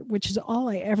each other, which is all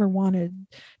I ever wanted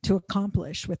to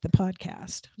accomplish with the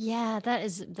podcast. Yeah,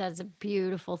 that's a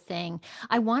beautiful thing.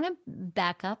 I want to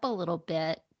back up a little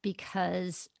bit,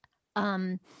 because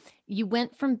you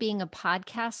went from being a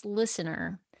podcast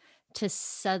listener to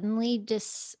suddenly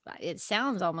it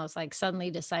sounds almost like suddenly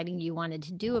deciding you wanted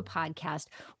to do a podcast.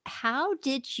 How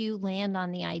did you land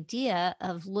on the idea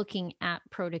of looking at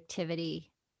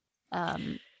productivity? How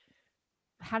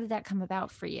did that come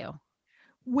about for you?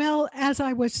 Well, as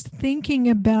I was thinking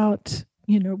about,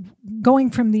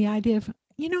 going from the idea of,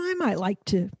 I might like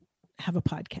to have a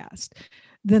podcast,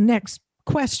 the next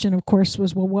question, of course,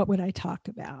 was, well, what would I talk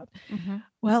about? Mm-hmm.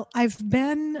 Well, I've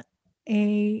been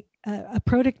a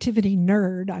productivity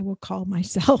nerd, I will call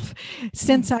myself,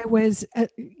 since I was, a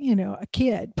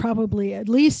kid, probably at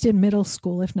least in middle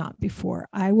school, if not before.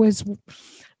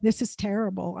 This is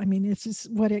terrible. I mean, this is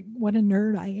what a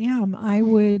nerd I am. I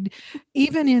would,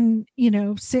 even in,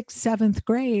 6th, 7th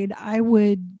grade, I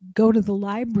would go to the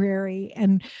library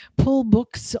and pull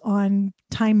books on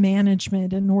time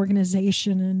management and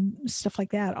organization and stuff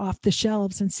like that off the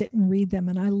shelves and sit and read them.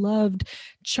 And I loved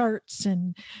charts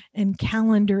and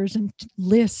calendars and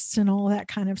lists and all that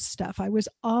kind of stuff. I was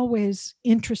always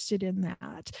interested in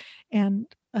that, and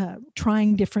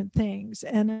trying different things.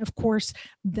 And of course,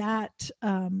 that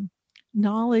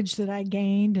knowledge that I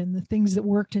gained and the things that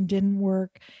worked and didn't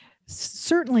work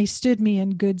certainly stood me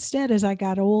in good stead as I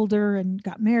got older and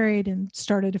got married and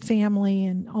started a family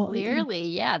and all. Clearly,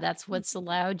 yeah, that's what's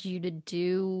allowed you to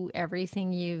do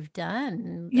everything you've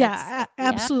done.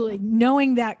 Absolutely.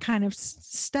 Knowing that kind of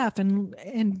stuff and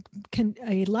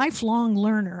a lifelong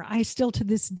learner. I still to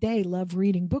this day love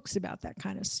reading books about that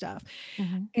kind of stuff.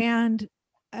 Mm-hmm. And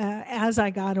as I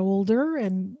got older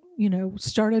and,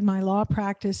 started my law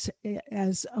practice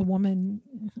as a woman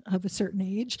of a certain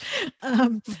age,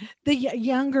 the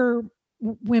younger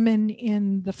women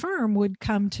in the firm would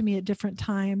come to me at different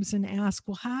times and ask,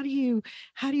 well, how do you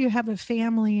have a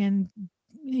family and,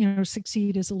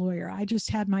 succeed as a lawyer? I just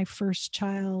had my first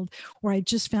child, or I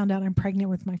just found out I'm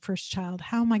pregnant with my first child.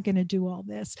 How am I going to do all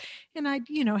this? And I'd,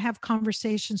 have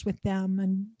conversations with them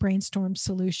and brainstorm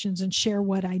solutions and share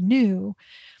what I knew.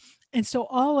 And so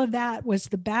all of that was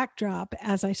the backdrop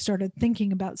as I started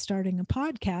thinking about starting a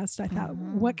podcast. I thought,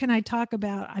 what can I talk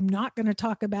about? I'm not going to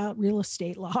talk about real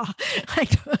estate law.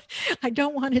 I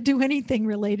don't want to do anything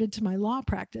related to my law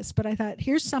practice, but I thought,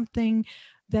 here's something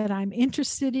that I'm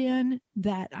interested in,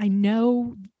 that I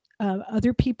know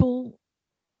other people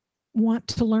want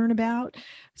to learn about.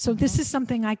 So this is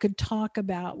something I could talk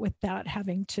about without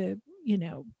having to,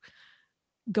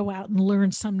 go out and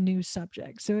learn some new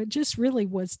subject. So it just really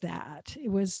was that. It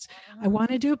was, I want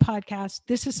to do a podcast.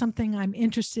 This is something I'm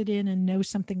interested in and know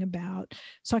something about.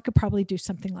 So I could probably do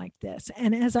something like this.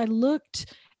 And as I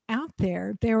looked out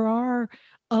there are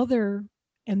other,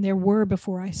 and there were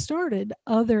before I started,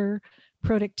 other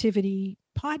productivity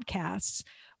podcasts,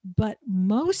 but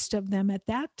most of them at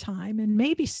that time, and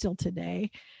maybe still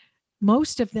today,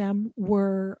 most of them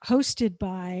were hosted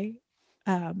by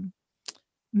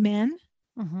men,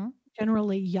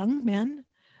 generally young men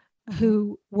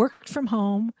who worked from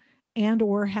home and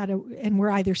were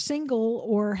either single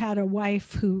or had a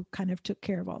wife who kind of took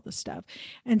care of all the stuff.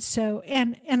 And so,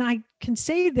 and I can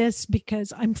say this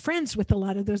because I'm friends with a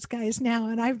lot of those guys now,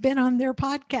 and I've been on their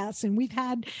podcasts, and we've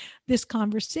had this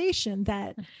conversation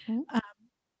that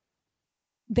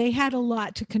they had a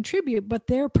lot to contribute, but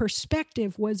their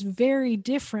perspective was very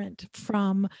different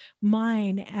from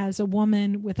mine as a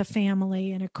woman with a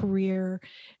family and a career.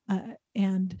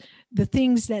 And the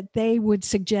things that they would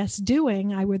suggest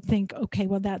doing, I would think, okay,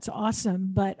 well, that's awesome,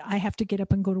 but I have to get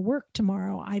up and go to work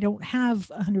tomorrow. I don't have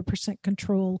 100%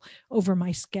 control over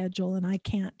my schedule, and I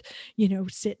can't,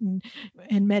 sit and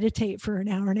meditate for an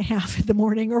hour and a half in the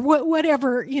morning, or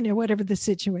whatever the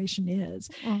situation is.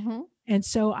 And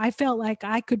so I felt like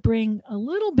I could bring a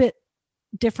little bit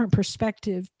different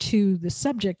perspective to the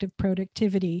subject of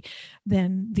productivity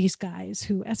than these guys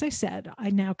who, as I said, I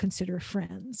now consider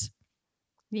friends.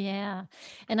 Yeah.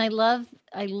 And I love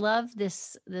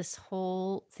this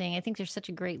whole thing. I think there's such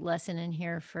a great lesson in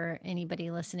here for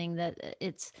anybody listening, that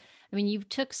you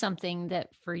took something that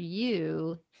for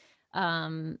you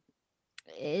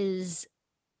is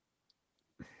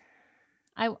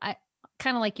I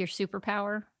kind of like your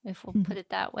superpower, if we'll put it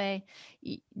that way.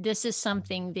 This is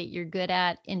something that you're good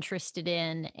at, interested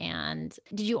in. And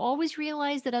did you always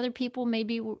realize that other people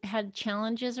maybe had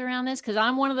challenges around this? Because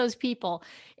I'm one of those people.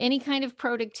 Any kind of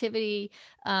productivity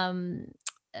that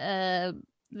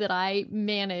I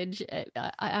manage,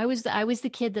 I was the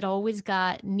kid that always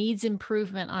got needs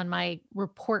improvement on my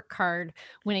report card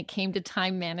when it came to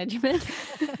time management.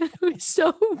 It was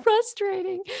so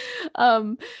frustrating.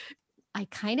 I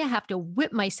kind of have to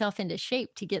whip myself into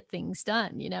shape to get things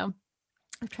done.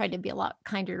 I've tried to be a lot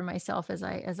kinder to myself as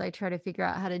I try to figure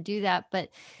out how to do that. But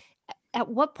at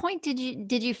what point did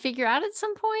you figure out at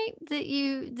some point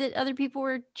that other people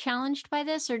were challenged by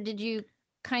this, or did you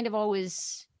kind of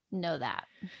always know that?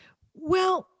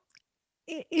 Well,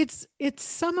 it's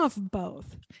some of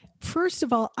both. First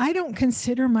of all, I don't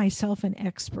consider myself an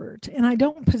expert, and I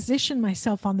don't position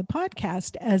myself on the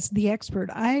podcast as the expert.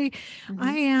 I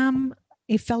am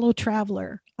a fellow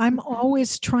traveler. I'm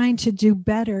always trying to do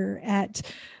better at,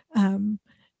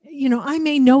 I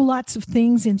may know lots of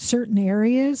things in certain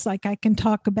areas, like I can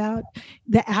talk about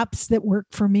the apps that work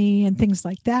for me and things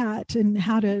like that, and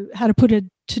how to put a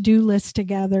to-do list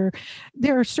together.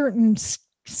 There are certain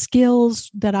skills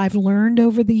that I've learned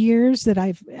over the years that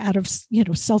I've out of,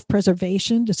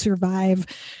 self-preservation to survive,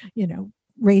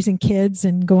 raising kids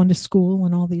and going to school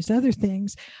and all these other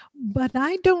things. But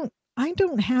I don't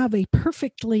have a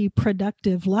perfectly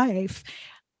productive life.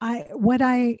 What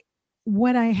I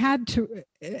had to,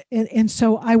 and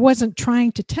so I wasn't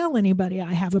trying to tell anybody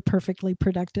I have a perfectly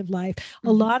productive life.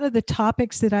 A lot of the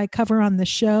topics that I cover on the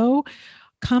show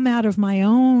come out of my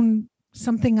own,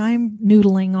 something I'm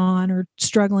noodling on or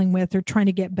struggling with or trying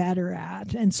to get better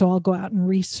at. And so I'll go out and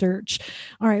research,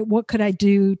 all right, what could I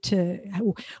do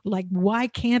why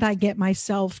can't I get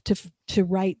myself to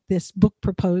write this book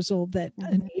proposal that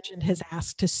an agent has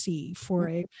asked to see for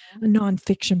a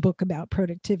nonfiction book about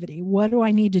productivity? What do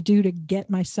I need to do to get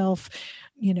myself,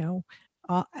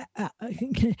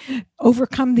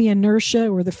 overcome the inertia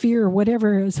or the fear or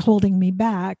whatever is holding me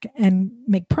back and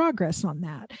make progress on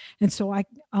that? And so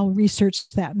I'll research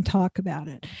that and talk about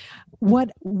it.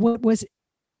 What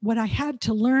I had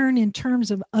to learn in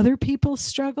terms of other people's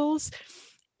struggles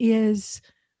is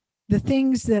the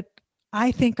things that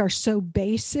I think are so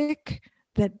basic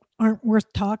that aren't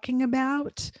worth talking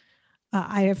about.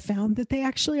 I have found that they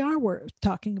actually are worth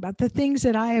talking about. The things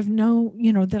that I have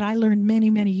that I learned many,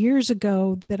 many years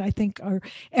ago that I think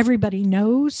everybody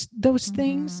knows those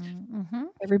things.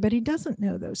 Everybody doesn't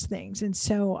know those things. And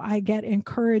so I get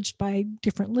encouraged by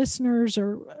different listeners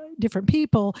or different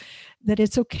people, that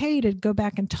it's okay to go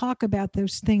back and talk about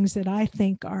those things that I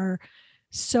think are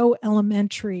so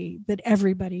elementary that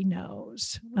everybody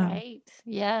knows. Right.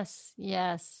 Yes.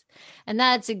 Yes. And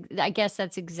I guess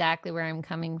that's exactly where I'm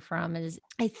coming from is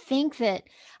I think that,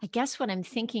 I guess what I'm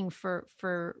thinking for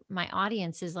my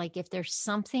audience is like, if there's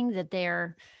something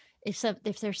that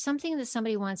if there's something that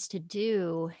somebody wants to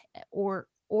do, or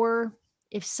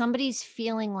if somebody's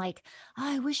feeling like,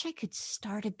 oh, I wish I could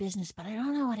start a business, but I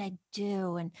don't know what I'd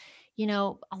do. And,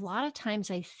 a lot of times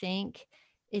I think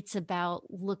it's about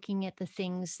looking at the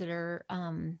things that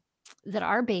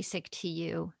are basic to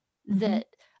you, Mm-hmm. that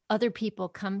other people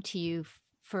come to you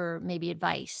for maybe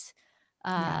advice,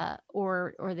 Yeah.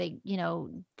 or they,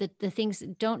 the things,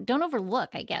 don't overlook,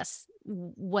 I guess,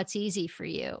 what's easy for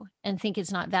you and think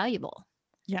it's not valuable.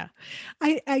 Yeah.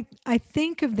 I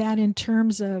think of that in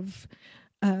terms of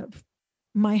uh,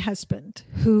 my husband,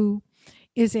 who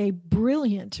is a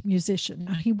brilliant musician.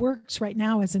 Now, he works right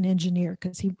now as an engineer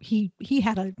because he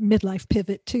had a midlife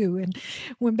pivot too, and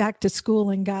went back to school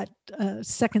and got a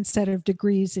second set of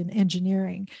degrees in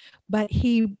engineering. But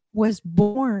he was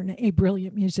born a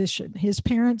brilliant musician. His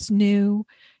parents knew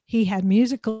he had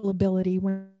musical ability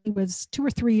when he was 2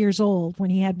 or 3 years old, when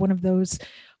he had one of those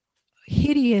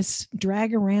hideous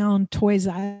drag around toy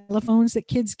xylophones that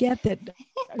kids get that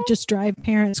just drive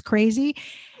parents crazy.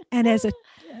 And as a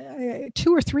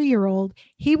 2 or 3 year old,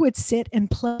 he would sit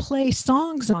and play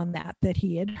songs on that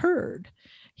he had heard.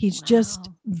 He's just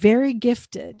Wow. very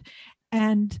gifted.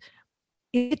 And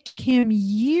it took him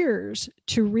years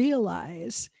to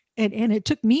realize, and it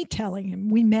took me telling him,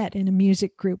 we met in a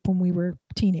music group when we were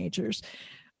teenagers,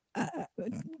 uh,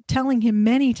 telling him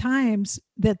many times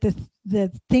that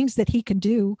the things that he can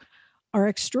do are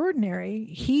extraordinary.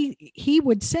 He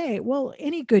would say, well,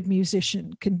 any good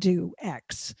musician can do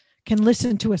X, can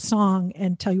listen to a song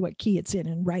and tell you what key it's in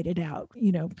and write it out,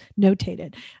 notate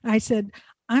it. I said,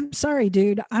 I'm sorry,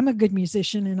 dude, I'm a good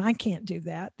musician and I can't do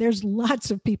that. There's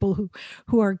lots of people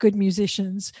who are good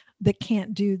musicians that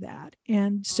can't do that.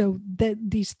 And so that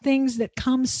these things that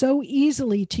come so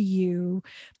easily to you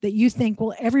that you think,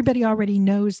 well, everybody already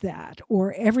knows that,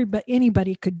 or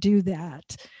anybody could do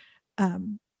that.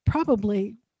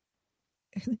 Probably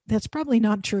that's probably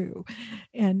not true.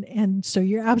 And so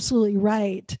you're absolutely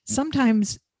right.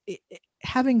 Sometimes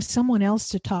having someone else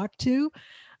to talk to,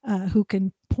 who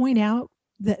can point out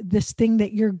that this thing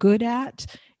that you're good at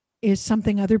is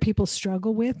something other people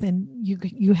struggle with, and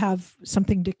you have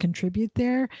something to contribute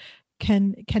there,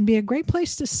 can be a great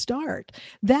place to start.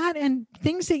 That and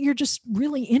things that you're just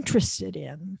really interested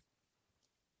in.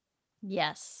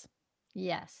 Yes.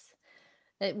 Yes.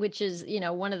 Which is,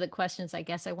 one of the questions I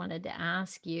guess I wanted to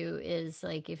ask you is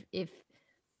like, if,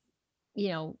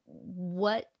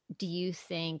 what do you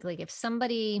think, like if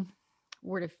somebody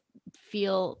were to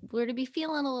be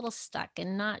feeling a little stuck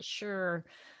and not sure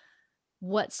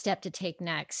what step to take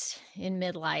next in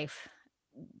midlife,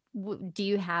 do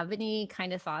you have any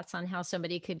kind of thoughts on how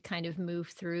somebody could kind of move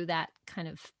through that kind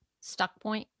of stuck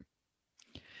point?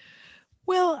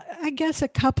 Well, I guess a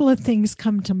couple of things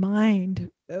come to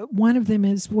mind. One of them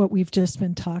is what we've just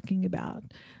been talking about.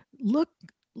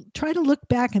 Try to look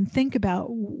back and think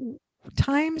about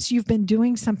times you've been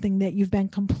doing something that you've been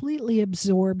completely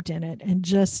absorbed in it, and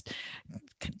just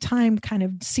time kind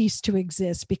of ceased to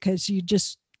exist because you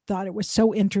just thought it was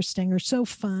so interesting or so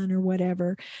fun or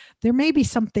whatever. There may be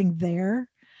something there.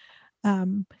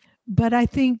 But I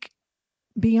think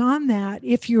beyond that,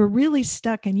 if you're really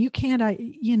stuck and you can't,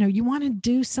 you want to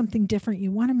do something different, you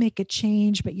want to make a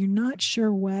change, but you're not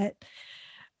sure what,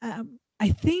 I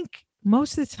think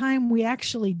most of the time we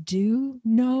actually do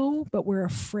know, but we're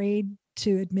afraid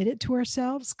to admit it to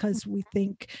ourselves because we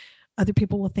think other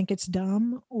people will think it's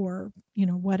dumb or,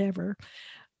 whatever.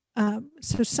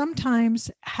 So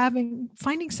sometimes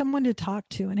finding someone to talk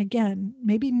to, and again,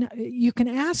 maybe you can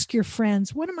ask your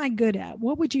friends, what am I good at?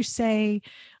 What would you say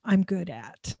I'm good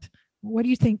at? What do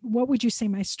you think? What would you say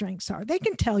my strengths are? They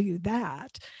can tell you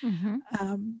that.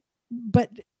 Mm-hmm. But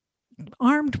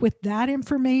armed with that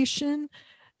information,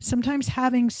 sometimes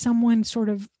having someone sort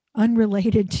of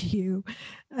unrelated to you,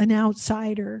 an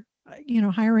outsider,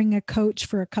 hiring a coach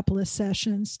for a couple of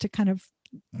sessions to kind of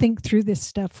think through this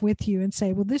stuff with you and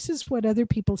say, well, this is what other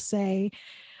people say.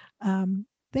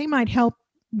 They might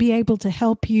be able to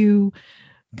help you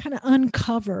kind of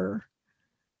uncover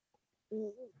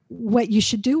what you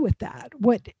should do with that,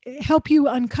 help you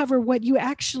uncover what you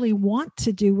actually want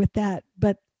to do with that,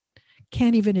 but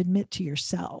can't even admit to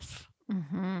yourself.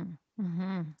 Mm-hmm.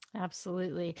 Hmm.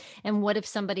 Absolutely. And what if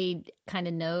somebody kind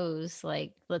of knows,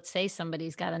 like, let's say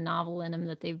somebody's got a novel in them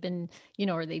that they've been,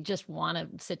 or they just want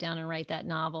to sit down and write that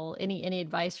novel. Any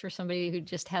advice for somebody who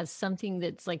just has something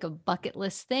that's like a bucket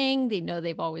list thing? They know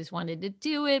they've always wanted to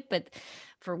do it, but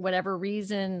for whatever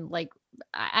reason, like,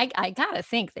 I gotta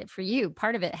think that for you,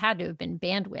 part of it had to have been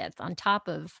bandwidth on top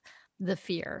of the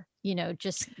fear,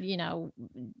 just,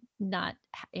 not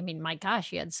I mean, my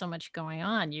gosh, you had so much going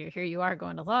on. Here you are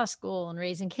going to law school and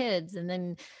raising kids and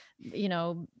then, you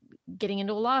know, getting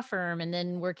into a law firm and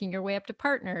then working your way up to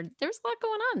partner. There's a lot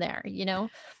going on there.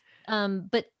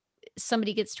 But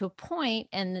somebody gets to a point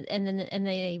and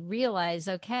they realize,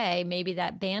 okay, maybe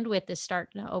that bandwidth is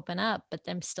starting to open up, but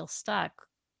I'm still stuck.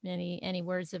 Any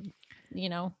words of,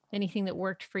 anything that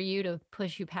worked for you to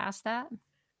push you past that?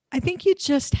 I think you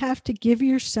just have to give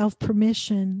yourself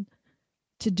permission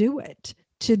to do it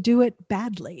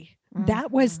badly.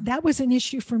 That was an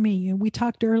issue for me. We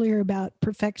talked earlier about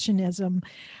perfectionism.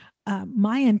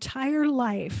 My entire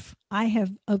life, I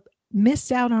have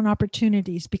missed out on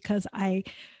opportunities because I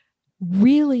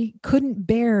really couldn't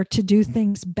bear to do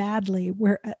things badly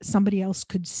where somebody else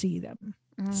could see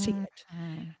see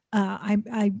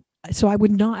it. So I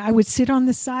would sit on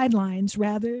the sidelines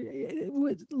rather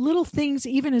with little things,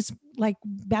 even as like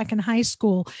back in high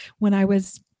school when I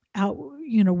was out,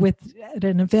 at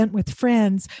an event with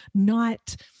friends,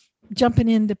 not jumping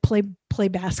in to play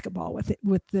basketball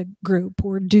with the group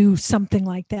or do something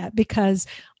like that because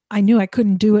I knew I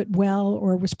couldn't do it well,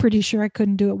 or was pretty sure I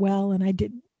couldn't do it well, and I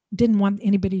didn't want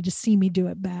anybody to see me do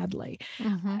it badly.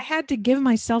 Mm-hmm. I had to give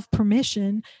myself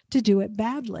permission to do it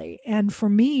badly. And for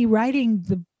me, writing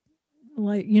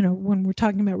when we're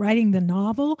talking about writing the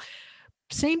novel,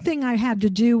 same thing I had to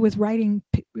do with writing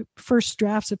first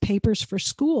drafts of papers for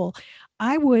school.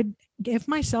 I would give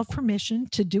myself permission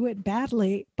to do it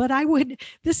badly, but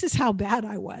this is how bad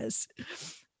I was.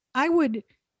 I would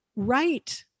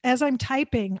write as I'm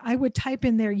typing, I would type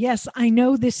in there, yes, I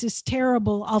know this is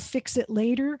terrible. I'll fix it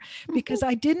later, because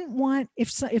I didn't want,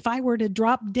 if I were to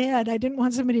drop dead, I didn't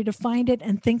want somebody to find it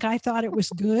and think I thought it was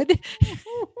good.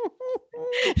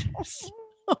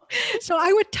 So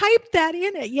I would type that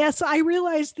in it. Yes, I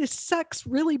realize this sucks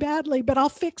really badly, but I'll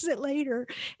fix it later,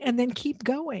 and then keep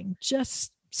going.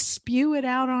 Just spew it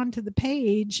out onto the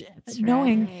page,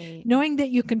 knowing that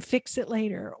you can fix it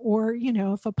later. Or,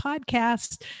 if a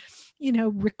podcast,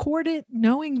 record it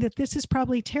knowing that this is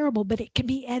probably terrible, but it can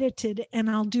be edited and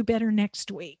I'll do better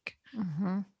next week.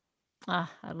 Mm-hmm. I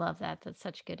love that. That's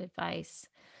such good advice.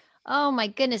 Oh my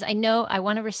goodness. I know I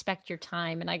want to respect your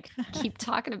time and I keep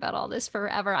talking about all this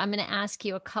forever. I'm going to ask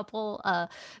you a couple,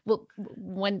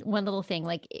 one little thing,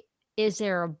 like, is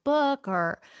there a book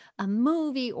or a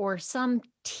movie or some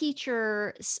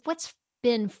teacher? What's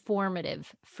been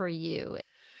formative for you?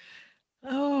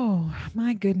 Oh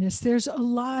my goodness. There's a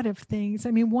lot of things.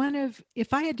 I mean,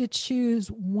 if I had to choose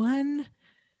one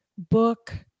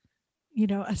book,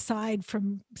 aside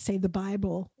from, say, the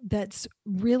Bible, that's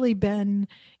really been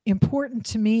important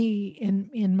to me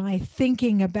in my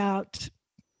thinking about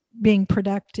being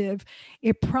productive,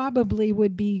 it probably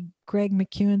would be Greg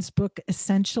McKeown's book,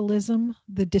 Essentialism,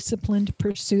 The Disciplined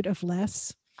Pursuit of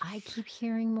Less. I keep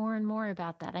hearing more and more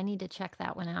about that. I need to check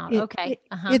that one out.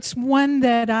 It's one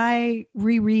that I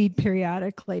reread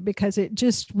periodically because it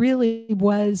just really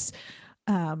was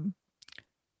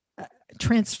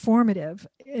transformative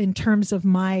in terms of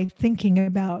my thinking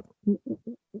about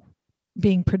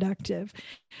being productive.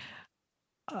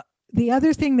 The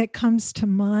other thing that comes to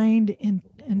mind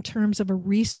in terms of a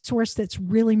resource that's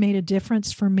really made a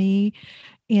difference for me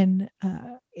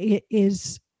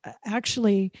is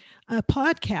actually a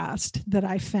podcast that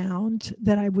I found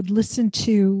that I would listen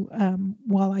to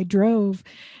while I drove,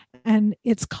 and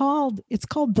it's called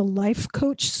the Life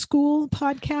Coach School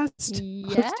podcast,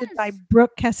 hosted by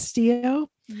Brooke Castillo.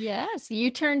 Yes,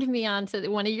 you turned me on to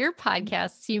one of your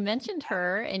podcasts. You mentioned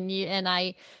her, and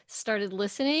I started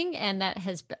listening, and that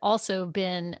has also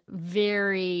been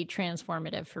very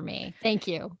transformative for me. Thank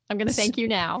you. I'm going to thank you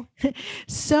now.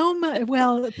 So much.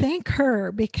 Well, thank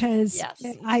her, because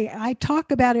I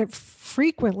talk about it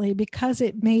frequently because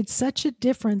it made such a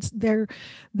difference. The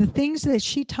things that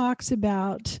she talks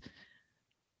about,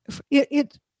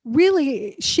 it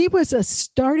really, she was a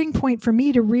starting point for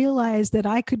me to realize that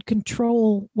I could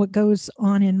control what goes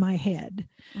on in my head,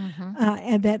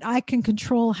 and that I can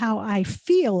control how I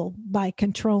feel by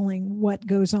controlling what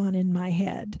goes on in my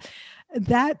head.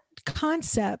 That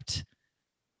concept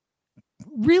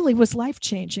really was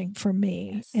life-changing for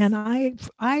me. Yes. And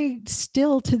I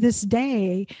still, to this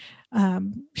day,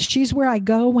 she's where I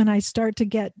go when I start to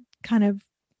get kind of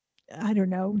I don't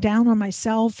know, down on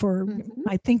myself or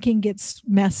my thinking gets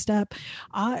messed up,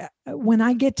 when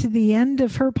I get to the end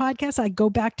of her podcast, I go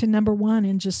back to number one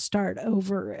and just start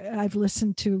over. I've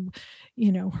listened to,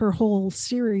 her whole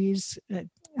series.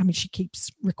 I mean, she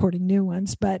keeps recording new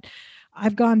ones, but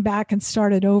I've gone back and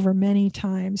started over many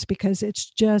times because it's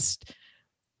just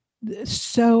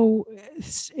so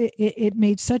it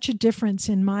made such a difference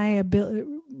in my ability,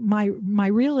 my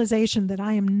realization that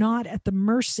I am not at the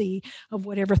mercy of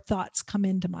whatever thoughts come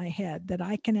into my head, that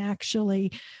I can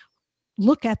actually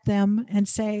look at them and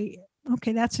say,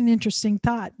 okay, that's an interesting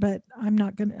thought, but I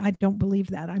don't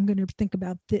believe that. I'm going to think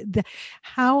about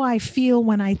how I feel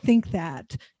when I think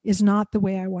that is not the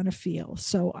way I want to feel.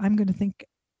 So I'm going to think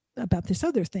about this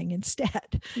other thing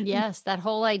instead. Yes, that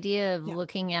whole idea of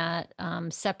looking at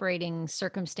separating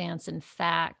circumstance and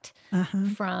fact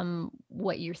from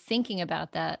what you're thinking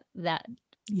about that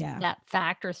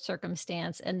fact or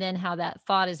circumstance, and then how that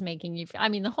thought is making you. I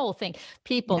mean, the whole thing.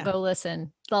 People go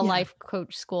listen. The Life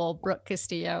Coach School, Brooke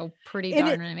Castillo, pretty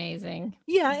darn amazing.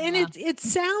 Yeah, and it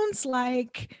sounds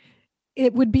like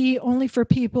it would be only for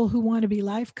people who want to be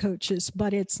life coaches,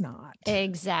 but it's not.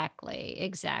 Exactly.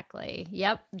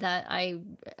 Yep. That I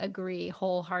agree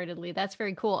wholeheartedly. That's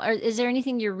very cool. Is there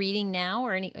anything you're reading now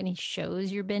or any shows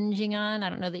you're binging on? I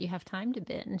don't know that you have time to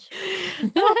binge.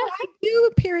 I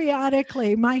do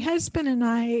periodically. My husband and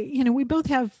I, we both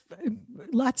have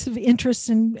lots of interests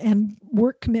and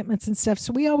work commitments and stuff.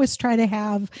 So we always try to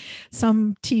have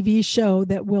some TV show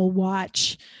that we'll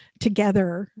watch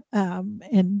together,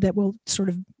 and that will sort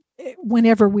of,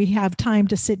 whenever we have time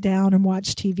to sit down and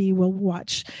watch TV, we'll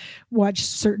watch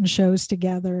certain shows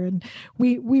together. And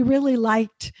we really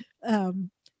liked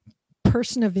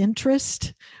Person of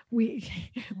Interest,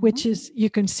 which is,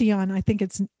 you can see on, I think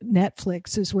it's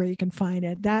Netflix is where you can find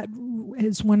it. That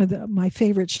is one of my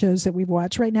favorite shows that we've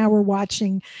watched. Right now we're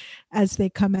watching, as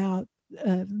they come out,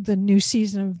 the new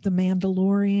season of The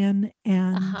Mandalorian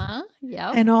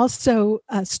and also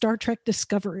Star Trek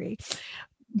Discovery.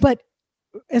 But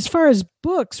as far as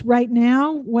books, right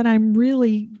now, what I'm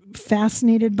really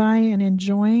fascinated by and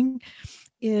enjoying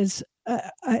is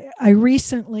I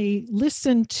recently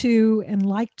listened to and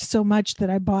liked so much that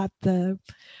I bought the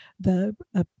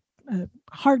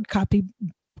hard copy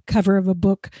cover of a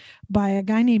book by a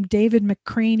guy named David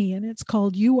McCraney, and it's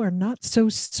called "You Are Not So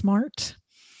Smart."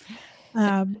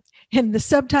 And the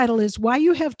subtitle is "Why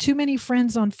You Have Too Many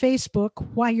Friends on Facebook,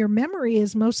 Why Your Memory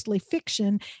is Mostly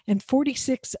Fiction, and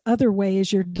 46 Other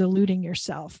Ways You're Deluding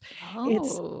Yourself."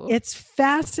 It's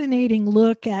fascinating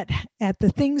look at the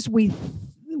things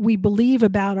we believe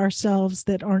about ourselves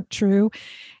that aren't true.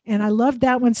 And I love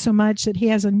that one so much that he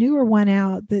has a newer one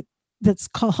out that's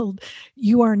called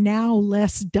 "You Are Now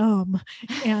Less Dumb."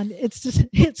 And it's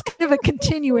kind of a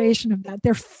continuation of that.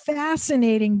 They're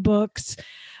fascinating books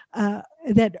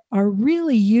that are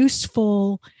really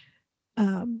useful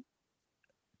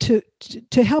to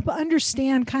help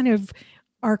understand kind of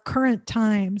our current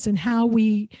times and how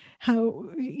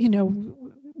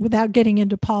without getting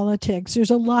into politics,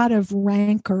 there's a lot of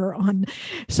rancor on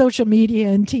social media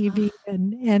and TV,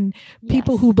 and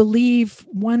people who believe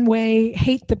one way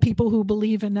hate the people who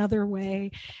believe another way.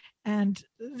 And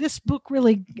this book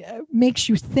really makes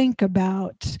you think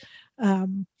about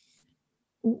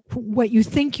what you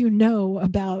think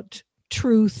about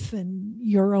truth and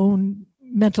your own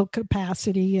mental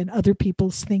capacity and other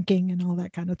people's thinking and all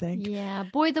that kind of thing. Yeah,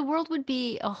 boy, the world would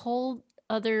be a whole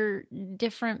other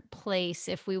different place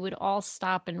if we would all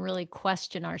stop and really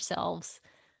question ourselves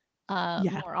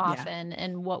more often,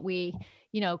 and what we,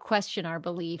 question our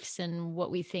beliefs and what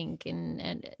we think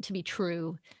and to be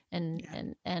true,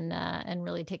 and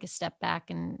really take a step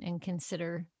back and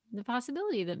consider the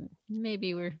possibility that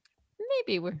maybe we're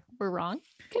wrong.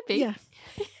 Could be. Yeah.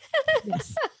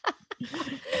 Yes.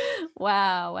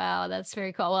 Wow, that's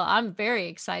very cool. Well, I'm very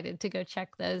excited to go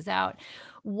check those out.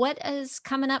 What is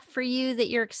coming up for you that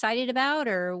you're excited about,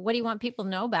 or what do you want people to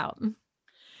know about?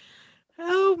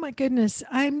 Oh my goodness.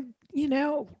 I'm,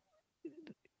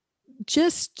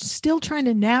 just still trying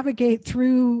to navigate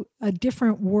through a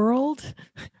different world,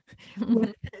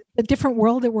 the different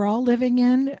world that we're all living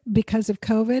in because of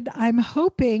COVID. I'm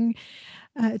hoping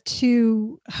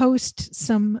to host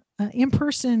some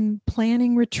in-person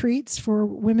planning retreats for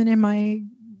women in my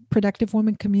Productive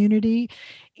Woman community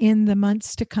in the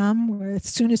months to come, as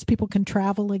soon as people can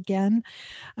travel again.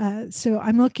 So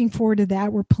I'm looking forward to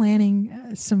that. We're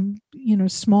planning some,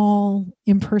 small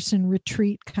in-person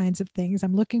retreat kinds of things.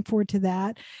 I'm looking forward to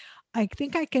that. I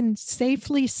think I can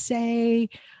safely say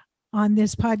on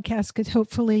this podcast, because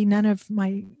hopefully none of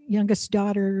my youngest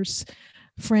daughters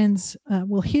friends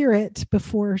will hear it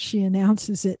before she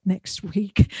announces it next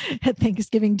week at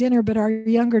Thanksgiving dinner. But our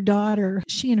younger daughter,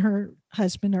 she and her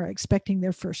husband are expecting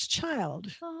their first child.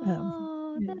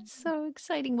 Oh, that's so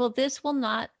exciting. Well, this will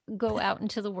not go out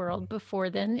into the world before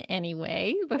then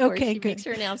anyway, before she makes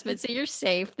her announcement. So you're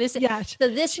safe. So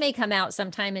this may come out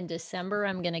sometime in December,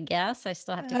 I'm going to guess. I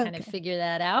still have to kind of figure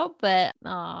that out. But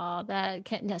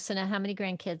so now how many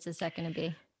grandkids is that going to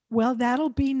be? Well, that'll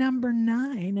be number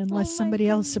 9, unless somebody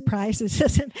else surprises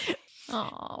us.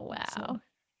 Oh, wow.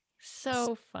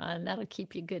 So fun. That'll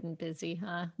keep you good and busy,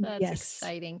 huh? That's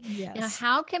exciting. Yes. Now,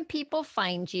 how can people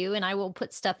find you? And I will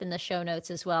put stuff in the show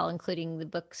notes as well, including the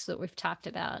books that we've talked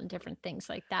about and different things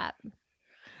like that.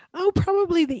 Oh,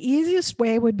 probably the easiest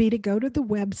way would be to go to the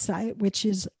website, which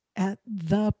is at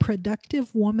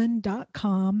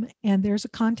theproductivewoman.com. And there's a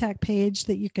contact page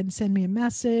that you can send me a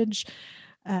message.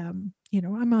 I'm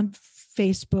on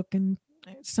Facebook and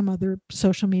some other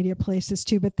social media places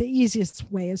too, but the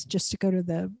easiest way is just to go to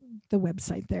the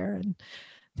website there, and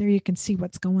there you can see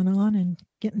what's going on and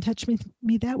get in touch with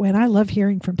me that way. And I love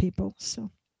hearing from people.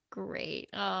 So great.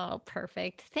 Oh,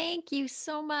 perfect. Thank you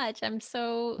so much. I'm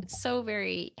so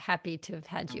very happy to have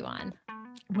had you on.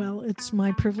 Well, it's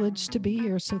my privilege to be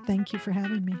here. So thank you for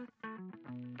having me.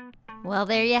 Well,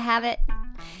 there you have it.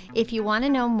 If you want to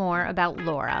know more about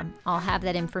Laura, I'll have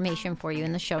that information for you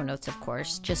in the show notes, of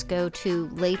course. Just go to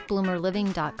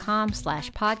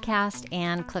latebloomerliving.com/podcast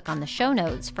and click on the show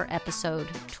notes for episode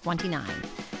 29.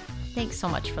 Thanks so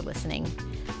much for listening.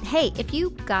 Hey, if you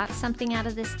got something out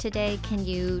of this today, can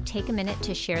you take a minute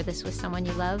to share this with someone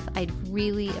you love? I'd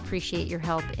really appreciate your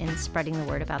help in spreading the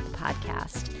word about the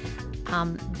podcast.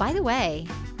 By the way,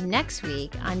 next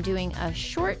week, I'm doing a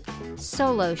short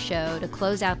solo show to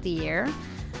close out the year.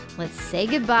 Let's say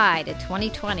goodbye to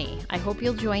 2020. I hope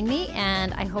you'll join me,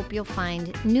 and I hope you'll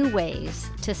find new ways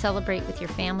to celebrate with your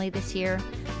family this year.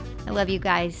 I love you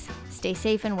guys. Stay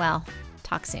safe and well.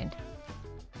 Talk soon.